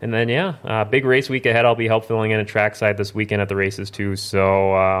and then yeah, big race week ahead. I'll be help filling in a trackside this weekend at the races too.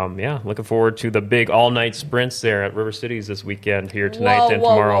 So yeah, looking forward to the big all night sprints there at River Cities this weekend here tonight and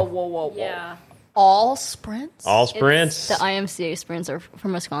tomorrow. Whoa. Yeah. All sprints? All sprints. The IMCA sprints are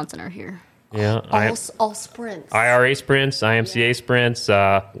from Wisconsin are here. Yeah, All sprints. IRA sprints, IMCA sprints,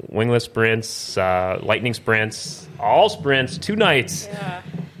 wingless sprints, lightning sprints, all sprints, 2 nights. Yeah.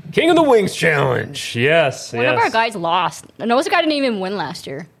 King of the Wings Challenge. Yes, One of our guys lost. No, guy didn't even win last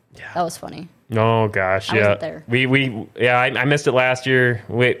year. Yeah. That was funny. Oh gosh, I yeah. wasn't there. I missed it last year.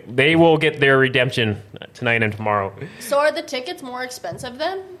 They will get their redemption tonight and tomorrow. So are the tickets more expensive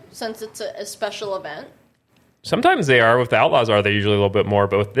then, since it's a special event? Sometimes they are. With the Outlaws, are they usually a little bit more?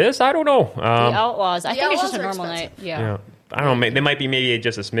 But with this, I don't know. The Outlaws. I the think it's just a Outlaws are normal expensive. night. Yeah. Yeah. I don't know. They might be maybe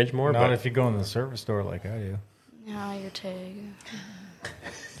just a smidge more. Not But if you go in the service store like I do. Now your tag.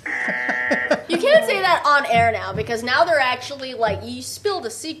 You can't say that on air now because now they're actually like you spilled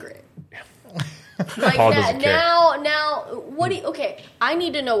a secret. Like Paul doesn't care. now, what do you? Okay, I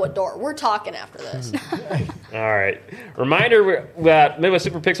need to know what door. We're talking after this. All right. Reminder that Midwest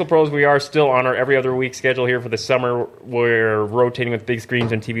Super Pixel Pros, we are still on our every other week schedule here for the summer. We're rotating with big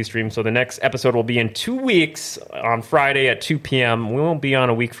screens and TV streams. So the next episode will be in 2 weeks on Friday at 2 p.m. We won't be on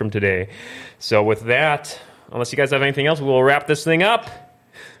a week from today. So with that, unless you guys have anything else, we will wrap this thing up.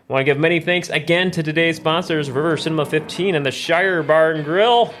 I want to give many thanks again to today's sponsors, River Cinema 15 and the Shire Bar and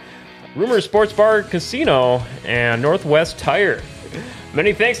Grill, Rumor Sports Bar Casino, and Northwest Tire.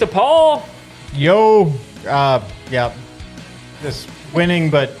 Many thanks to Paul. Yo, yeah, this winning,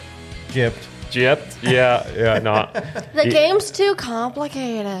 but gypped. Gypped. Yeah, no. The game's too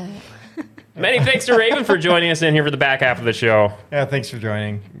complicated. Many thanks to Raven for joining us in here for the back half of the show. Yeah, thanks for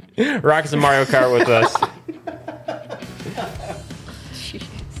joining. Rocking some Mario Kart with us.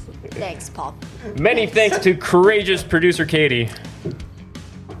 Thanks, Paul. Many thanks to courageous producer Katie.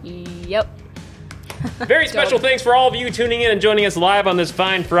 Yep. Very special thanks for all of you tuning in and joining us live on this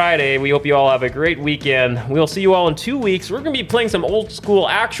fine Friday. We hope you all have a great weekend. We'll see you all in 2 weeks. We're going to be playing some old school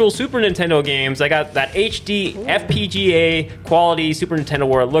actual Super Nintendo games. I got that HD FPGA quality Super Nintendo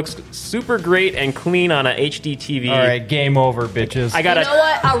where it looks super great and clean on a HD TV. All right, game over, bitches. I got You know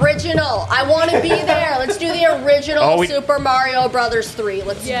what? Original. I want to be there. Let's do the original Super Mario Brothers 3.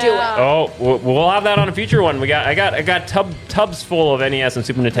 Let's do it. Oh, we'll have that on a future one. I got tubs full of NES and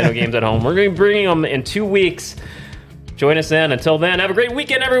Super Nintendo games at home. We're going to be bringing them in 2 weeks. Join us then. Until then, have a great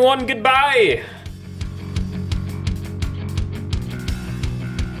weekend, everyone. Goodbye.